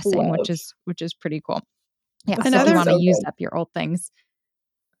salad dressing, which is pretty cool. Yeah. So if you want to use up your old things.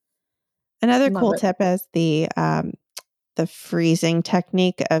 Another cool tip is the freezing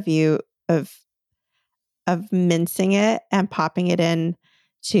technique of mincing it and popping it in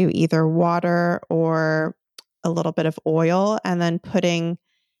to either water or a little bit of oil, and then putting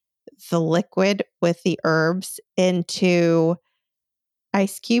the liquid with the herbs into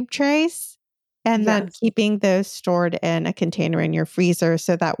ice cube trays, and then keeping those stored in a container in your freezer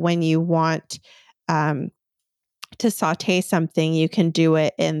so that when you want to saute something, you can do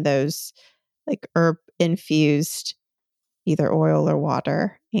it in those like herb infused either oil or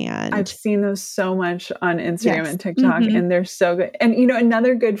water. And I've seen those so much on Instagram and TikTok, and they're so good. And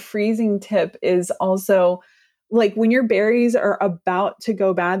another good freezing tip is also like when your berries are about to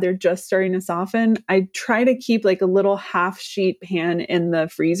go bad, they're just starting to soften. I try to keep like a little half sheet pan in the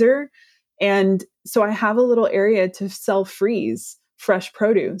freezer. And so I have a little area to self-freeze fresh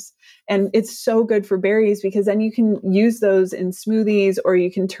produce. And it's so good for berries because then you can use those in smoothies, or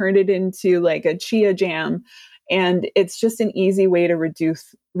you can turn it into like a chia jam. And it's just an easy way to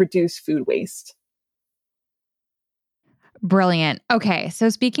reduce food waste. Brilliant. Okay. So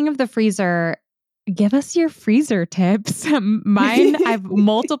speaking of the freezer, give us your freezer tips. Mine, I've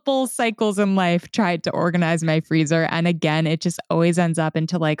multiple cycles in life tried to organize my freezer. And again, it just always ends up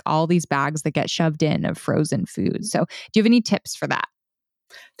into like all these bags that get shoved in of frozen food. So do you have any tips for that?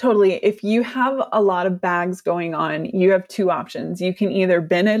 Totally. If you have a lot of bags going on, you have two options. You can either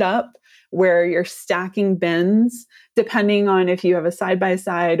bin it up where you're stacking bins, depending on if you have a side by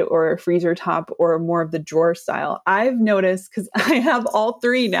side or a freezer top or more of the drawer style. I've noticed, because I have all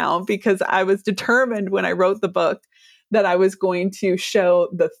three now, because I was determined when I wrote the book that I was going to show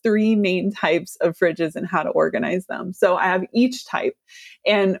the three main types of fridges and how to organize them. So I have each type.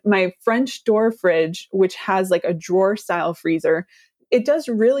 And my French door fridge, which has like a drawer style freezer, it does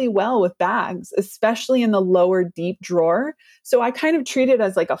really well with bags, especially in the lower deep drawer. So I kind of treat it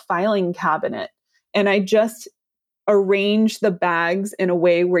as like a filing cabinet. And I just arrange the bags in a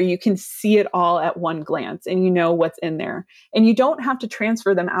way where you can see it all at one glance and you know what's in there. And you don't have to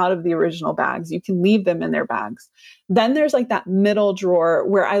transfer them out of the original bags. You can leave them in their bags. Then there's like that middle drawer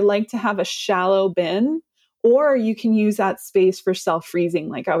where I like to have a shallow bin, or you can use that space for self-freezing,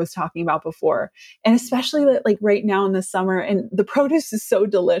 like I was talking about before. And especially like right now in the summer, and the produce is so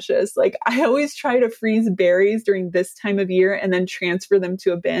delicious. Like I always try to freeze berries during this time of year and then transfer them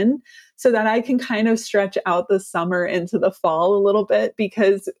to a bin so that I can kind of stretch out the summer into the fall a little bit,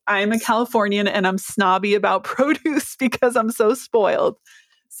 because I'm a Californian and I'm snobby about produce because I'm so spoiled.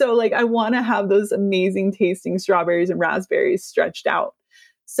 So like I want to have those amazing tasting strawberries and raspberries stretched out.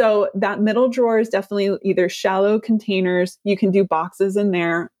 So that middle drawer is definitely either shallow containers. You can do boxes in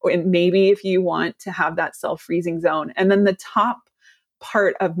there, and maybe if you want to have that self-freezing zone. And then the top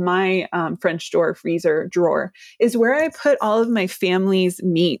part of my French door freezer drawer is where I put all of my family's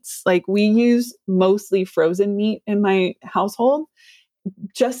meats. Like we use mostly frozen meat in my household.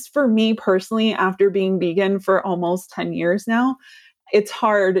 Just for me personally, after being vegan for almost 10 years now, it's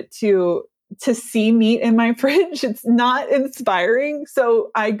hard to see meat in my fridge. It's not inspiring.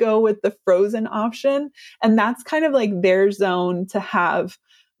 So I go with the frozen option. And that's kind of like their zone to have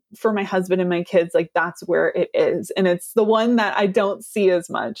for my husband and my kids. Like that's where it is. And it's the one that I don't see as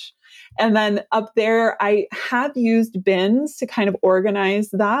much. And then up there, I have used bins to kind of organize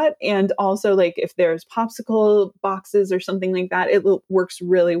that. And also like if there's popsicle boxes or something like that, it works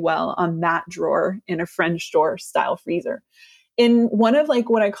really well on that drawer in a French door style freezer. In one of like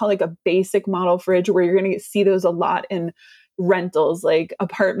what I call like a basic model fridge, where you're going to see those a lot in rentals, like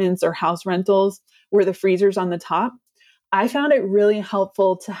apartments or house rentals, where the freezer's on the top, I found it really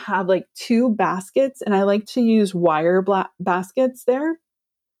helpful to have like two baskets, and I like to use wire baskets there.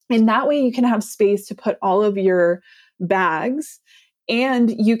 And that way you can have space to put all of your bags, and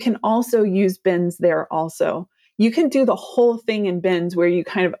you can also use bins there also. You can do the whole thing in bins where you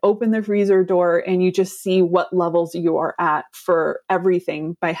kind of open the freezer door and you just see what levels you are at for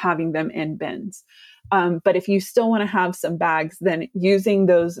everything by having them in bins. But if you still want to have some bags, then using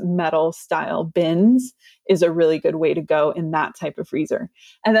those metal style bins is a really good way to go in that type of freezer.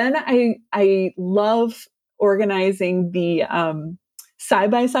 And then I love organizing the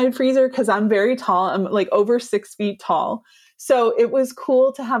side-by-side freezer because I'm very tall. I'm like over 6 feet tall. So it was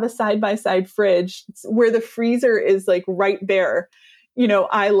cool to have a side-by-side fridge where the freezer is like right there,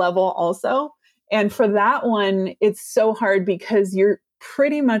 eye level also. And for that one, it's so hard because you're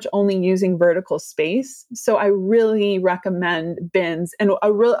pretty much only using vertical space. So I really recommend bins. And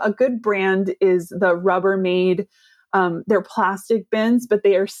a good brand is the Rubbermaid. They're plastic bins, but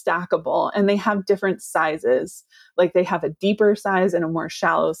they are stackable and they have different sizes. Like they have a deeper size and a more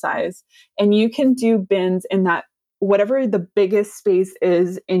shallow size. And you can do bins in that whatever the biggest space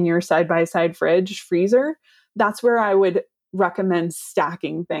is in your side-by-side freezer, that's where I would recommend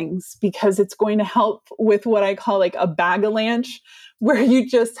stacking things, because it's going to help with what I call like a bag-a-lanch, where you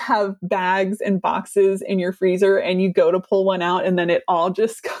just have bags and boxes in your freezer and you go to pull one out and then it all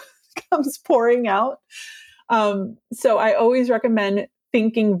just comes pouring out. So I always recommend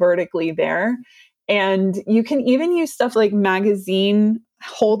thinking vertically there. And you can even use stuff like magazine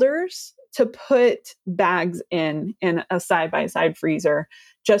holders to put bags in a side-by-side freezer,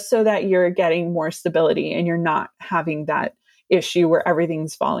 just so that you're getting more stability and you're not having that issue where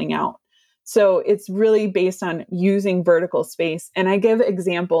everything's falling out. So it's really based on using vertical space. And I give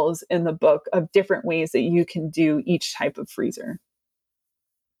examples in the book of different ways that you can do each type of freezer.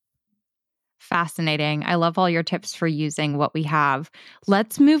 Fascinating. I love all your tips for using what we have.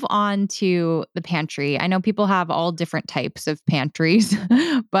 Let's move on to the pantry. I know people have all different types of pantries,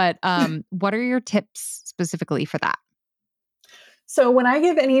 but what are your tips specifically for that? So when I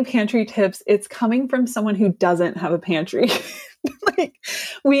give any pantry tips, it's coming from someone who doesn't have a pantry Like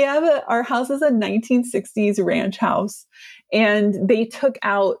our house is a 1960s ranch house, and they took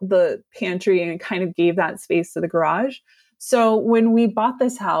out the pantry and kind of gave that space to the garage. So when we bought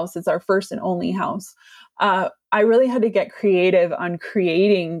this house, it's our first and only house. I really had to get creative on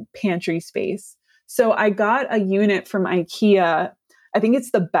creating pantry space. So I got a unit from IKEA. I think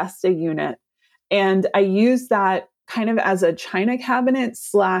it's the Besta unit. And I used that kind of as a china cabinet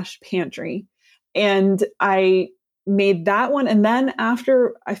 / pantry. And I made that one. And then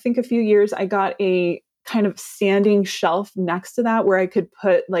after, I think a few years, I got a kind of standing shelf next to that where I could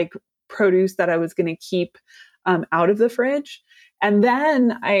put like produce that I was going to keep out of the fridge. And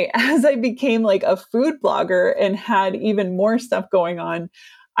then as I became like a food blogger and had even more stuff going on,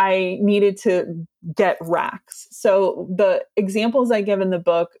 I needed to get racks. So the examples I give in the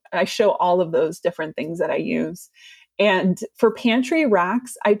book, I show all of those different things that I use. And for pantry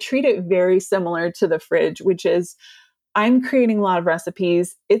racks, I treat it very similar to the fridge, which is I'm creating a lot of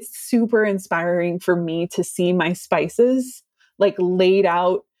recipes. It's super inspiring for me to see my spices like laid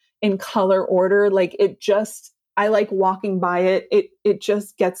out in color order. Like I like walking by it. It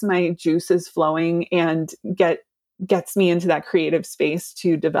just gets my juices flowing and gets me into that creative space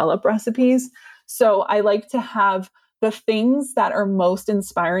to develop recipes. So I like to have the things that are most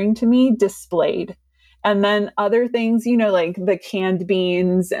inspiring to me displayed. And then other things, like the canned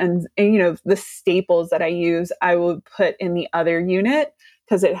beans and the staples that I use, I would put in the other unit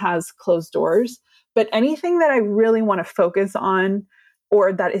because it has closed doors. But anything that I really want to focus on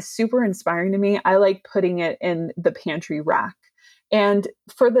or that is super inspiring to me, I like putting it in the pantry rack. And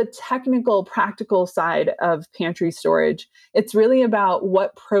for the technical, practical side of pantry storage, it's really about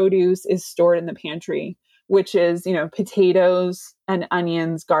what produce is stored in the pantry, which is, potatoes and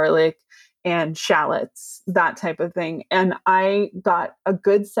onions, garlic, and shallots, that type of thing. And I got a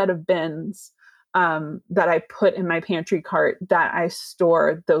good set of bins that I put in my pantry cart that I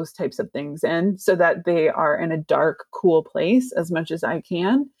store those types of things in so that they are in a dark, cool place as much as I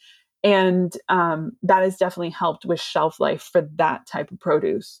can. And that has definitely helped with shelf life for that type of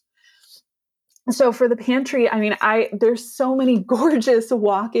produce. So for the pantry, I mean, there's so many gorgeous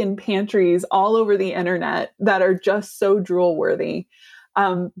walk-in pantries all over the internet that are just so drool worthy.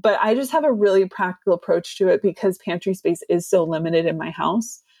 But I just have a really practical approach to it because pantry space is so limited in my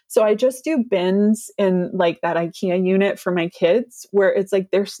house. So I just do bins in like that IKEA unit for my kids where it's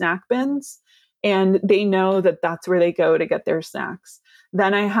like their snack bins and they know that that's where they go to get their snacks.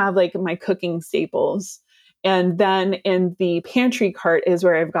 Then I have like my cooking staples. And then in the pantry cart is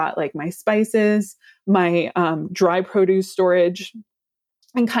where I've got like my spices, my dry produce storage,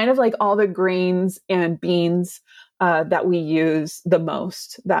 and kind of like all the grains and beans that we use the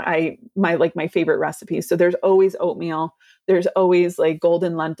most my favorite recipes. So there's always oatmeal. There's always like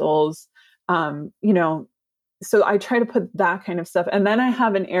golden lentils, so I try to put that kind of stuff. And then I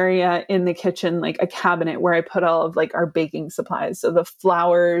have an area in the kitchen, like a cabinet where I put all of like our baking supplies. So the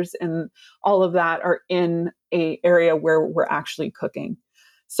flours and all of that are in a area where we're actually cooking.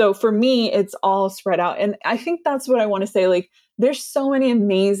 So for me, it's all spread out. And I think that's what I want to say. Like there's so many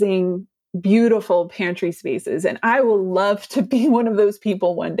amazing, beautiful pantry spaces. And I will love to be one of those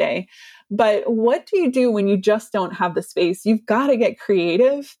people one day. But what do you do when you just don't have the space? You've got to get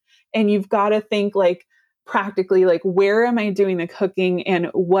creative and you've got to think like, practically, like where am I doing the cooking and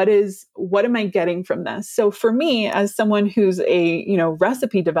what am I getting from this? So for me, as someone who's a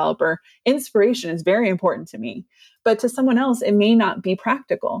recipe developer, inspiration is very important to me, but to someone else it may not be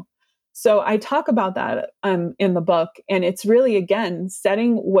practical. So I talk about that in the book, and it's really again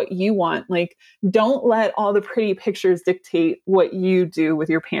setting what you want. Like don't let all the pretty pictures dictate what you do with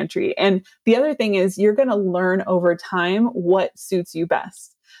your pantry. And the other thing is you're going to learn over time what suits you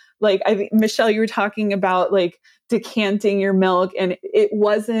best. Like I think, Michelle, you were talking about like decanting your milk and it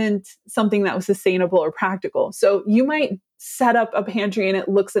wasn't something that was sustainable or practical. So you might set up a pantry and it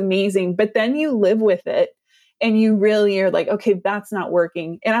looks amazing, but then you live with it and you really are like, okay, that's not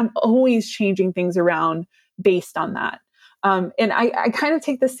working. And I'm always changing things around based on that. And I kind of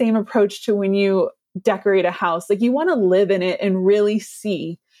take the same approach to when you decorate a house. Like you want to live in it and really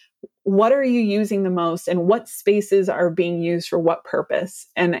see what are you using the most and what spaces are being used for what purpose,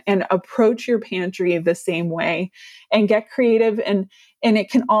 and approach your pantry the same way and get creative. And it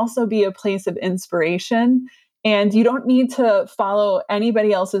can also be a place of inspiration, and you don't need to follow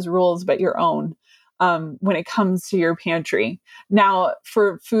anybody else's rules but your own when it comes to your pantry. Now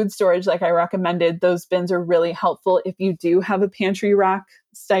for food storage, like I recommended, those bins are really helpful if you do have a pantry rack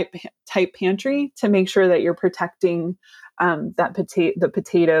type pantry to make sure that you're protecting the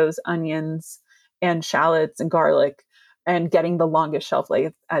potatoes, onions, and shallots and garlic, and getting the longest shelf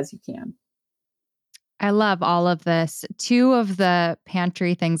life as you can. I love all of this. Two of the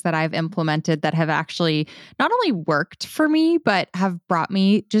pantry things that I've implemented that have actually not only worked for me, but have brought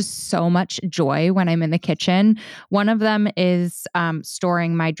me just so much joy when I'm in the kitchen. One of them is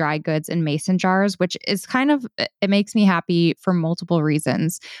storing my dry goods in mason jars, which is it makes me happy for multiple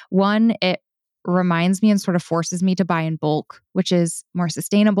reasons. One, it reminds me and sort of forces me to buy in bulk, which is more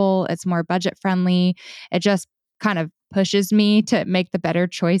sustainable. It's more budget friendly. It just kind of pushes me to make the better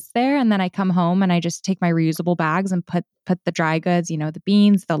choice there. And then I come home and I just take my reusable bags and put the dry goods, the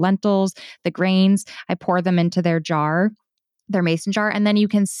beans, the lentils, the grains, I pour them into their mason jar, and then you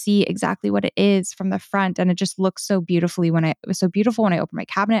can see exactly what it is from the front, and it just looks so beautiful when I open my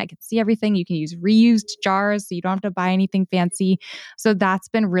cabinet. I can see everything. You can use reused jars, so you don't have to buy anything fancy. So that's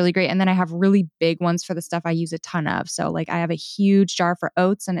been really great. And then I have really big ones for the stuff I use a ton of. So like I have a huge jar for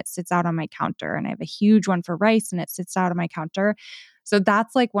oats and it sits out on my counter, and I have a huge one for rice and it sits out on my counter. So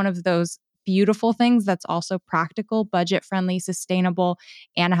that's like one of those beautiful things that's also practical, budget friendly, sustainable,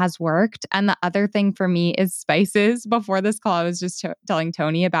 and has worked. And the other thing for me is spices. Before this call, I was just telling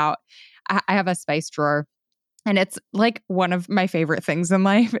Tony about I have a spice drawer. And it's like one of my favorite things in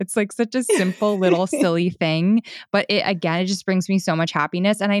life. It's like such a simple little silly thing. But it just brings me so much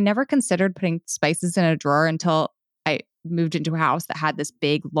happiness. And I never considered putting spices in a drawer until I moved into a house that had this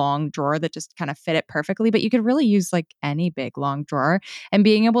big long drawer that just kind of fit it perfectly. But you could really use like any big long drawer, and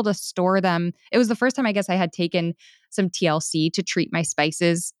being able to store them. It was the first time I guess I had taken some TLC to treat my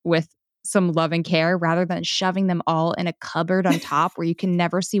spices with some love and care rather than shoving them all in a cupboard on top where you can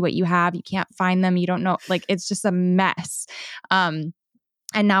never see what you have. You can't find them. You don't know. Like it's just a mess.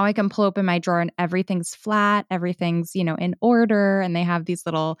 And now I can pull open my drawer and everything's flat, everything's, in order. And they have these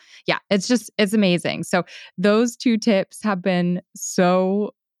little, it's amazing. So those two tips have been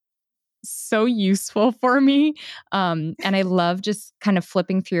so useful for me. And I love just kind of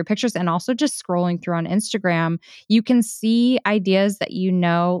flipping through your pictures and also just scrolling through on Instagram. You can see ideas that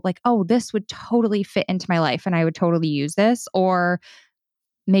like, oh, this would totally fit into my life and I would totally use this, or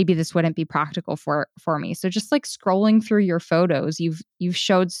maybe this wouldn't be practical for me. So just like scrolling through your photos, you've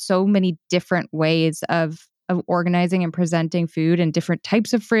showed so many different ways of organizing and presenting food in different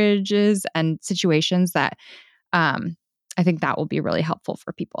types of fridges and situations that I think that will be really helpful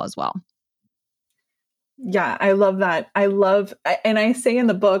for people as well. Yeah, I love that. And I say in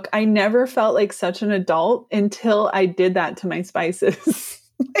the book, I never felt like such an adult until I did that to my spices.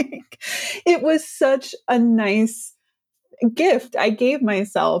 Like, it was such a nice gift I gave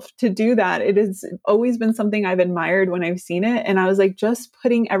myself to do that. It has always been something I've admired when I've seen it. And I was like, just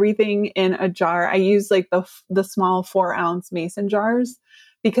putting everything in a jar. I use like the small 4-ounce mason jars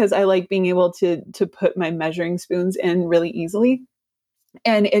because I like being able to put my measuring spoons in really easily.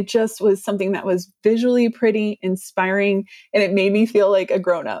 And it just was something that was visually pretty, inspiring, and it made me feel like a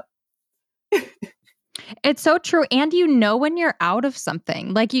grown-up. It's so true. And when you're out of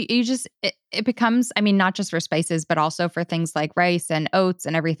something, like it becomes, not just for spices, but also for things like rice and oats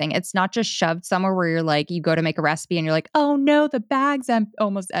and everything. It's not just shoved somewhere where you're like, you go to make a recipe and you're like, oh no, the bag's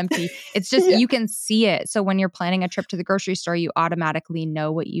almost empty. It's just, You can see it. So when you're planning a trip to the grocery store, you automatically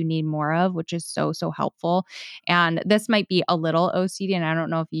know what you need more of, which is so, so helpful. And this might be a little OCD, and I don't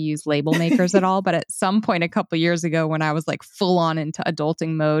know if you use label makers at all, but at some point a couple years ago when I was like full on into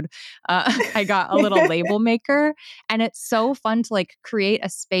adulting mode, I got a little label maker, and it's so fun to like create a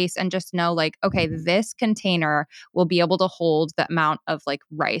space and just know like, okay, this container will be able to hold the amount of like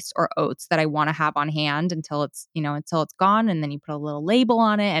rice or oats that I want to have on hand until it's gone. And then you put a little label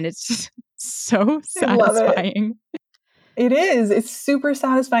on it, and it's just so satisfying. It is. It's super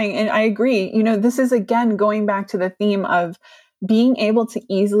satisfying. And I agree. This is again going back to the theme of being able to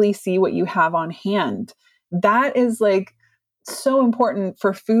easily see what you have on hand. That is like so important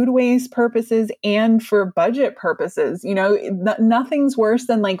for food waste purposes and for budget purposes. Nothing's worse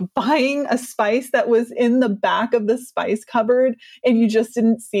than like buying a spice that was in the back of the spice cupboard and you just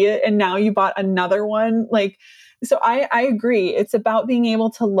didn't see it, and now you bought another one. So I agree. It's about being able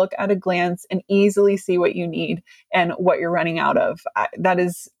to look at a glance and easily see what you need and what you're running out of. That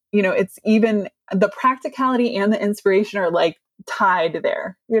is, it's even the practicality and the inspiration are like tied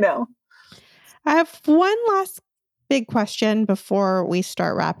there, I have one last big question before we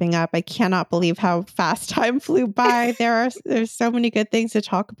start wrapping up. I cannot believe how fast time flew by. There's so many good things to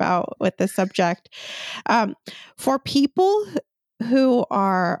talk about with this subject. For people who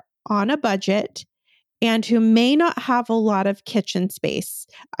are on a budget and who may not have a lot of kitchen space,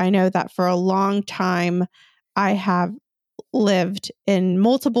 I know that for a long time, I have lived in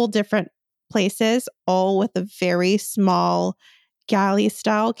multiple different places, all with a very small galley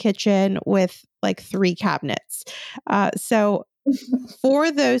style kitchen with like 3 cabinets. So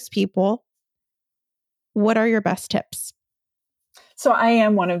for those people, what are your best tips? So I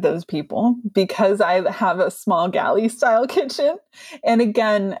am one of those people because I have a small galley style kitchen. And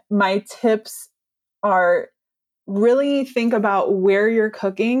again, my tips are really think about where you're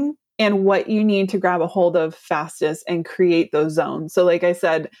cooking and what you need to grab a hold of fastest and create those zones. So like I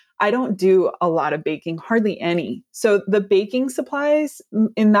said, I don't do a lot of baking, hardly any. So the baking supplies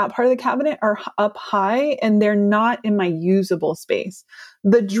in that part of the cabinet are up high and they're not in my usable space.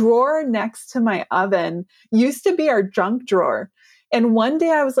 The drawer next to my oven used to be our junk drawer. And one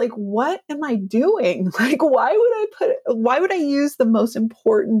day I was like, what am I doing? Like, why would I use the most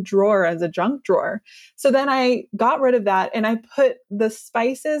important drawer as a junk drawer? So then I got rid of that and I put the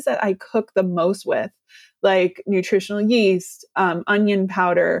spices that I cook the most with, like nutritional yeast, onion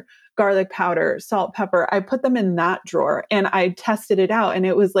powder, garlic powder, salt, pepper. I put them in that drawer and I tested it out and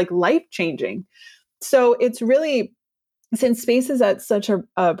it was like life changing. So it's really, since space is at such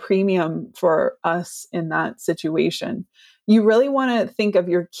a premium for us in that situation, you really want to think of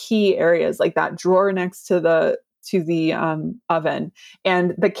your key areas, like that drawer next to the oven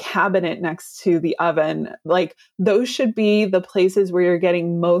and the cabinet next to the oven. Like those should be the places where you're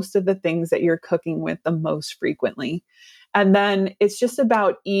getting most of the things that you're cooking with the most frequently. And then it's just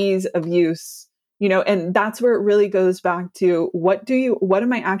about ease of use, and that's where it really goes back to what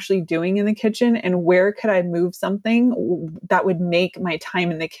am I actually doing in the kitchen and where could I move something that would make my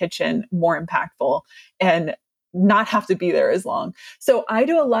time in the kitchen more impactful and not have to be there as long. So I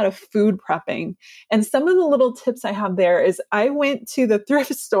do a lot of food prepping. And some of the little tips I have there is I went to the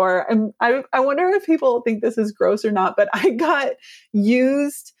thrift store and I wonder if people think this is gross or not, but I got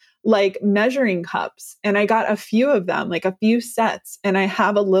used like measuring cups and I got a few of them, like a few sets, and I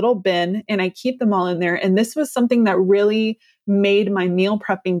have a little bin and I keep them all in there. And this was something that really made my meal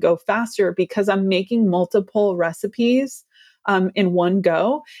prepping go faster because I'm making multiple recipes in one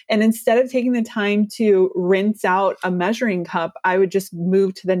go. And instead of taking the time to rinse out a measuring cup, I would just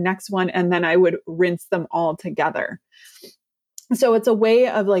move to the next one and then I would rinse them all together. So it's a way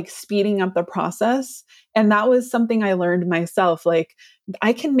of like speeding up the process. And that was something I learned myself. Like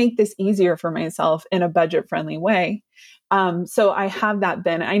I can make this easier for myself in a budget friendly way. So I have that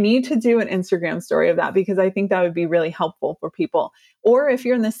bin. I need to do an Instagram story of that because I think that would be really helpful for people. Or if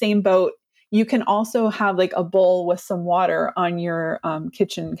you're in the same boat, you can also have like a bowl with some water on your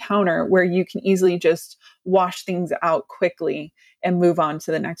kitchen counter where you can easily just wash things out quickly and move on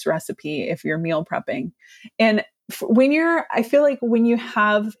to the next recipe if you're meal prepping. And I feel like when you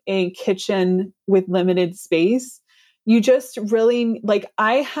have a kitchen with limited space, you just really like,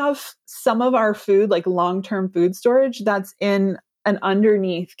 I have some of our food, like long-term food storage that's in an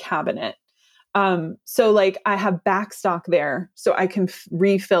underneath cabinet. So like I have backstock there so I can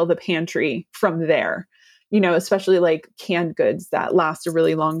refill the pantry from there, especially like canned goods that last a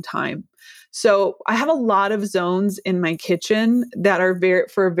really long time. So I have a lot of zones in my kitchen that are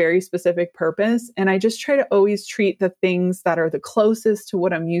for a very specific purpose. And I just try to always treat the things that are the closest to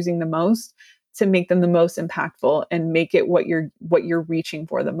what I'm using the most to make them the most impactful and make it what you're reaching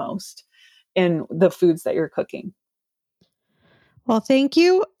for the most in the foods that you're cooking. Well, thank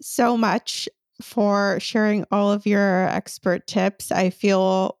you so much for sharing all of your expert tips. I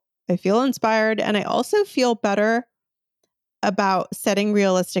feel inspired and I also feel better about setting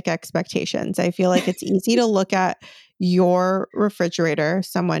realistic expectations. I feel like it's easy to look at your refrigerator,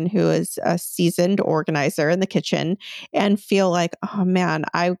 someone who is a seasoned organizer in the kitchen, and feel like, oh man,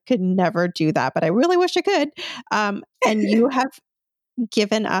 I could never do that, but I really wish I could. And you have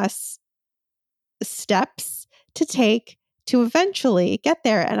given us steps to take to eventually get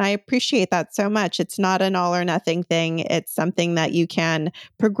there. And I appreciate that so much. It's not an all or nothing thing. It's something that you can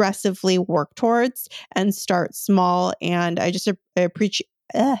progressively work towards and start small. And I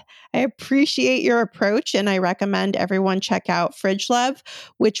appreciate your approach. And I recommend everyone check out Fridge Love,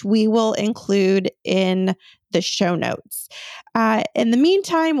 which we will include in the show notes. In the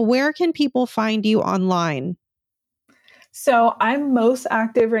meantime, where can people find you online? So I'm most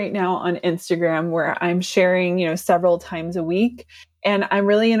active right now on Instagram where I'm sharing, several times a week. And I'm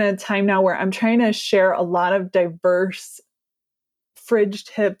really in a time now where I'm trying to share a lot of diverse fridge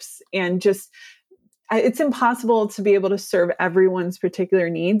tips and it's impossible to be able to serve everyone's particular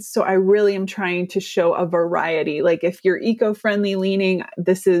needs. So I really am trying to show a variety. Like if you're eco-friendly leaning,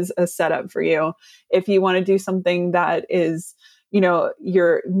 this is a setup for you. If you want to do something that is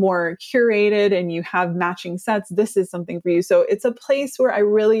you're more curated and you have matching sets, this is something for you. So it's a place where I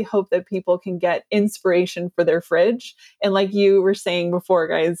really hope that people can get inspiration for their fridge. And like you were saying before,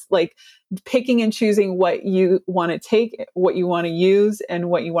 guys, like picking and choosing what you want to take, what you want to use, and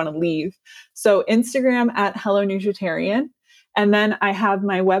what you want to leave. So Instagram at Hello Nutritarian. And then I have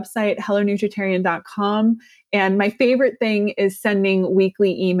my website, hellonutritarian.com. And my favorite thing is sending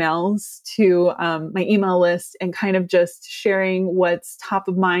weekly emails to my email list and kind of just sharing what's top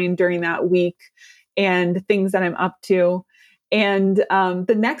of mind during that week and things that I'm up to. And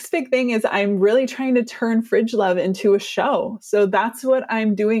the next big thing is I'm really trying to turn Fridge Love into a show. So that's what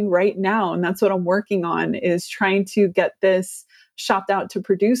I'm doing right now. And that's what I'm working on, is trying to get this shopped out to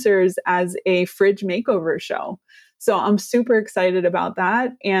producers as a fridge makeover show. So I'm super excited about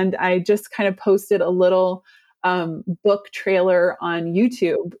that. And I just kind of posted a little book trailer on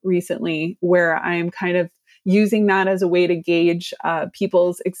YouTube recently, where I'm kind of using that as a way to gauge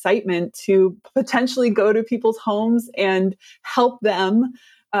people's excitement to potentially go to people's homes and help them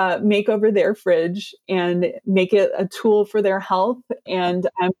make over their fridge and make it a tool for their health. And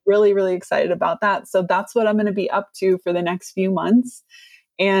I'm really, really excited about that. So that's what I'm going to be up to for the next few months.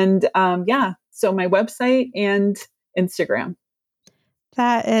 And so my website and Instagram.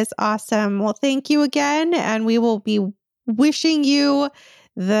 That is awesome. Well, thank you again. And we will be wishing you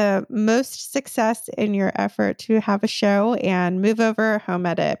the most success in your effort to have a show and move over home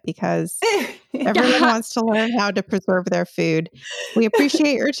edit, because everyone wants to learn how to preserve their food. We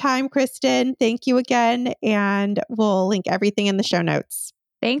appreciate your time, Kristen. Thank you again. And we'll link everything in the show notes.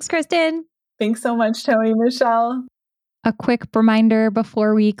 Thanks, Kristen. Thanks so much, Tony, Michelle. A quick reminder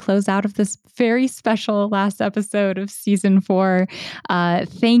before we close out of this very special last episode of season 4.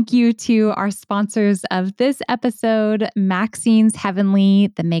 Thank you to our sponsors of this episode, Maxine's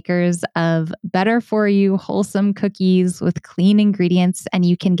Heavenly, the makers of better for you, wholesome cookies with clean ingredients. And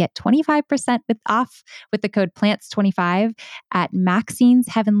you can get 25% off with the code PLANTS25 at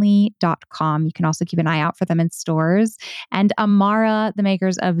maxinesheavenly.com. You can also keep an eye out for them in stores. And Amara, the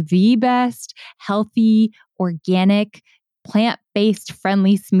makers of the best healthy, organic, plant-based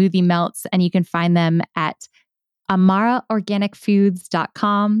friendly smoothie melts, and you can find them at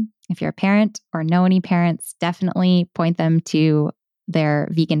amaraorganicfoods.com. If you're a parent or know any parents, definitely point them to their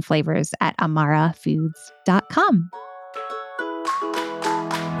vegan flavors at amarafoods.com.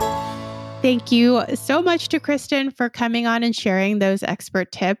 Thank you so much to Kristen for coming on and sharing those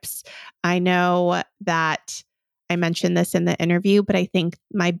expert tips. I know that I mentioned this in the interview, but I think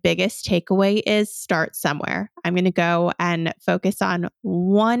my biggest takeaway is start somewhere. I'm going to go and focus on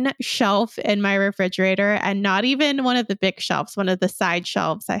one shelf in my refrigerator, and not even one of the big shelves, one of the side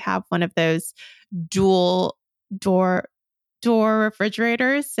shelves. I have one of those dual door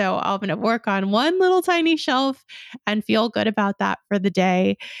refrigerators. So I'm going to work on one little tiny shelf and feel good about that for the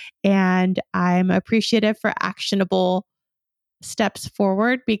day. And I'm appreciative for actionable steps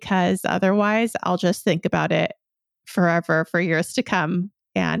forward, because otherwise I'll just think about it forever for years to come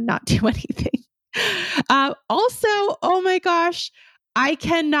and not do anything. Also, oh my gosh, I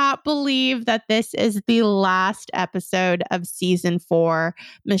cannot believe that this is the last episode of season 4.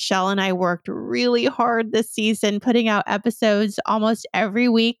 Michelle and I worked really hard this season, putting out episodes almost every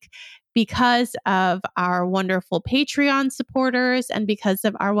week because of our wonderful Patreon supporters and because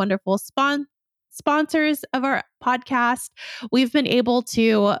of our wonderful sponsors of our podcast. We've been able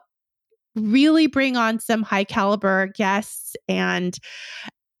to really bring on some high caliber guests, and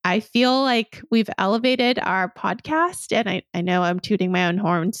I feel like we've elevated our podcast. And I know I'm tooting my own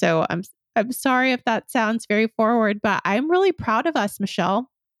horn, so I'm sorry if that sounds very forward, but I'm really proud of us, Michelle.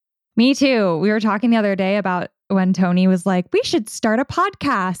 Me too. We were talking the other day about when Tony was like, we should start a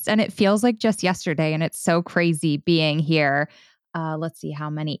podcast, and it feels like just yesterday, and it's so crazy being here. Let's see how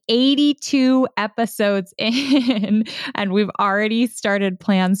many, 82 episodes in, and we've already started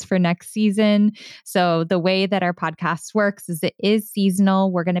plans for next season. So the way that our podcast works is it is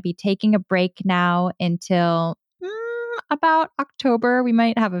seasonal. We're going to be taking a break now until about October. We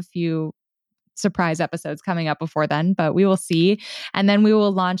might have a few surprise episodes coming up before then, but we will see. And then we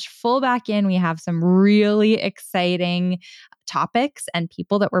will launch full back in. We have some really exciting topics and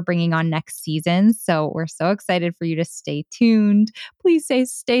people that we're bringing on next season. So we're so excited for you to stay tuned. Please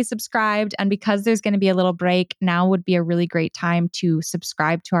stay subscribed. And because there's going to be a little break, now would be a really great time to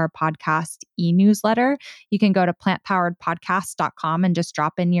subscribe to our podcast e-newsletter. You can go to plantpoweredpodcast.com and just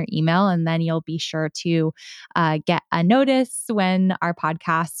drop in your email, and then you'll be sure to get a notice when our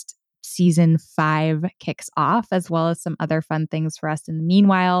podcast season 5 kicks off, as well as some other fun things for us in the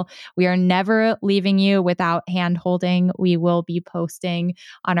meanwhile. We are never leaving you without hand holding. We will be posting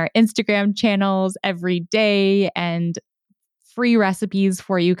on our Instagram channels every day, and free recipes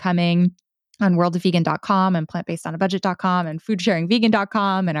for you coming on worldofvegan.com and plantbasedonabudget.com and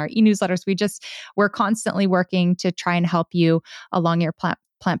foodsharingvegan.com and our e-newsletters. We're constantly working to try and help you along your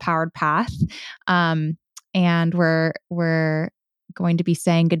plant-powered path. And we're going to be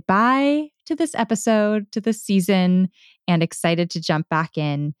saying goodbye to this episode, to this season, and excited to jump back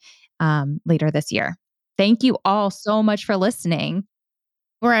in later this year. Thank you all so much for listening.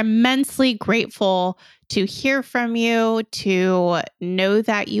 We're immensely grateful to hear from you, to know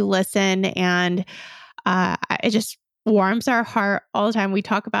that you listen, and it just warms our heart all the time. We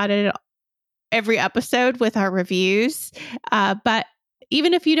talk about it every episode with our reviews, but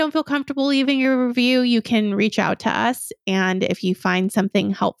even if you don't feel comfortable leaving your review, you can reach out to us. And if you find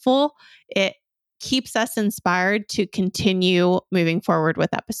something helpful, it keeps us inspired to continue moving forward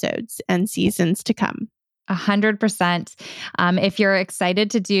with episodes and seasons to come. 100%. If you're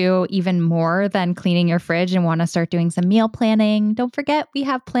excited to do even more than cleaning your fridge and want to start doing some meal planning, don't forget we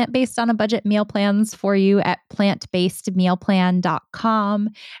have plant-based on a budget meal plans for you at plantbasedmealplan.com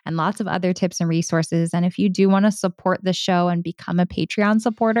and lots of other tips and resources. And if you do want to support the show and become a Patreon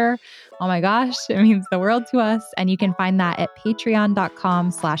supporter, oh my gosh, it means the world to us. And you can find that at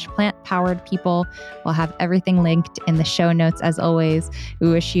patreon.com/plantpoweredpeople. We'll have everything linked in the show notes as always. We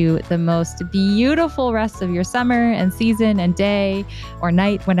wish you the most beautiful rest of your summer and season and day or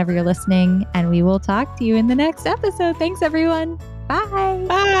night whenever you're listening. And we will talk to you in the next episode. Thanks, everyone. Bye.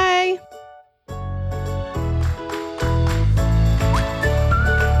 Bye.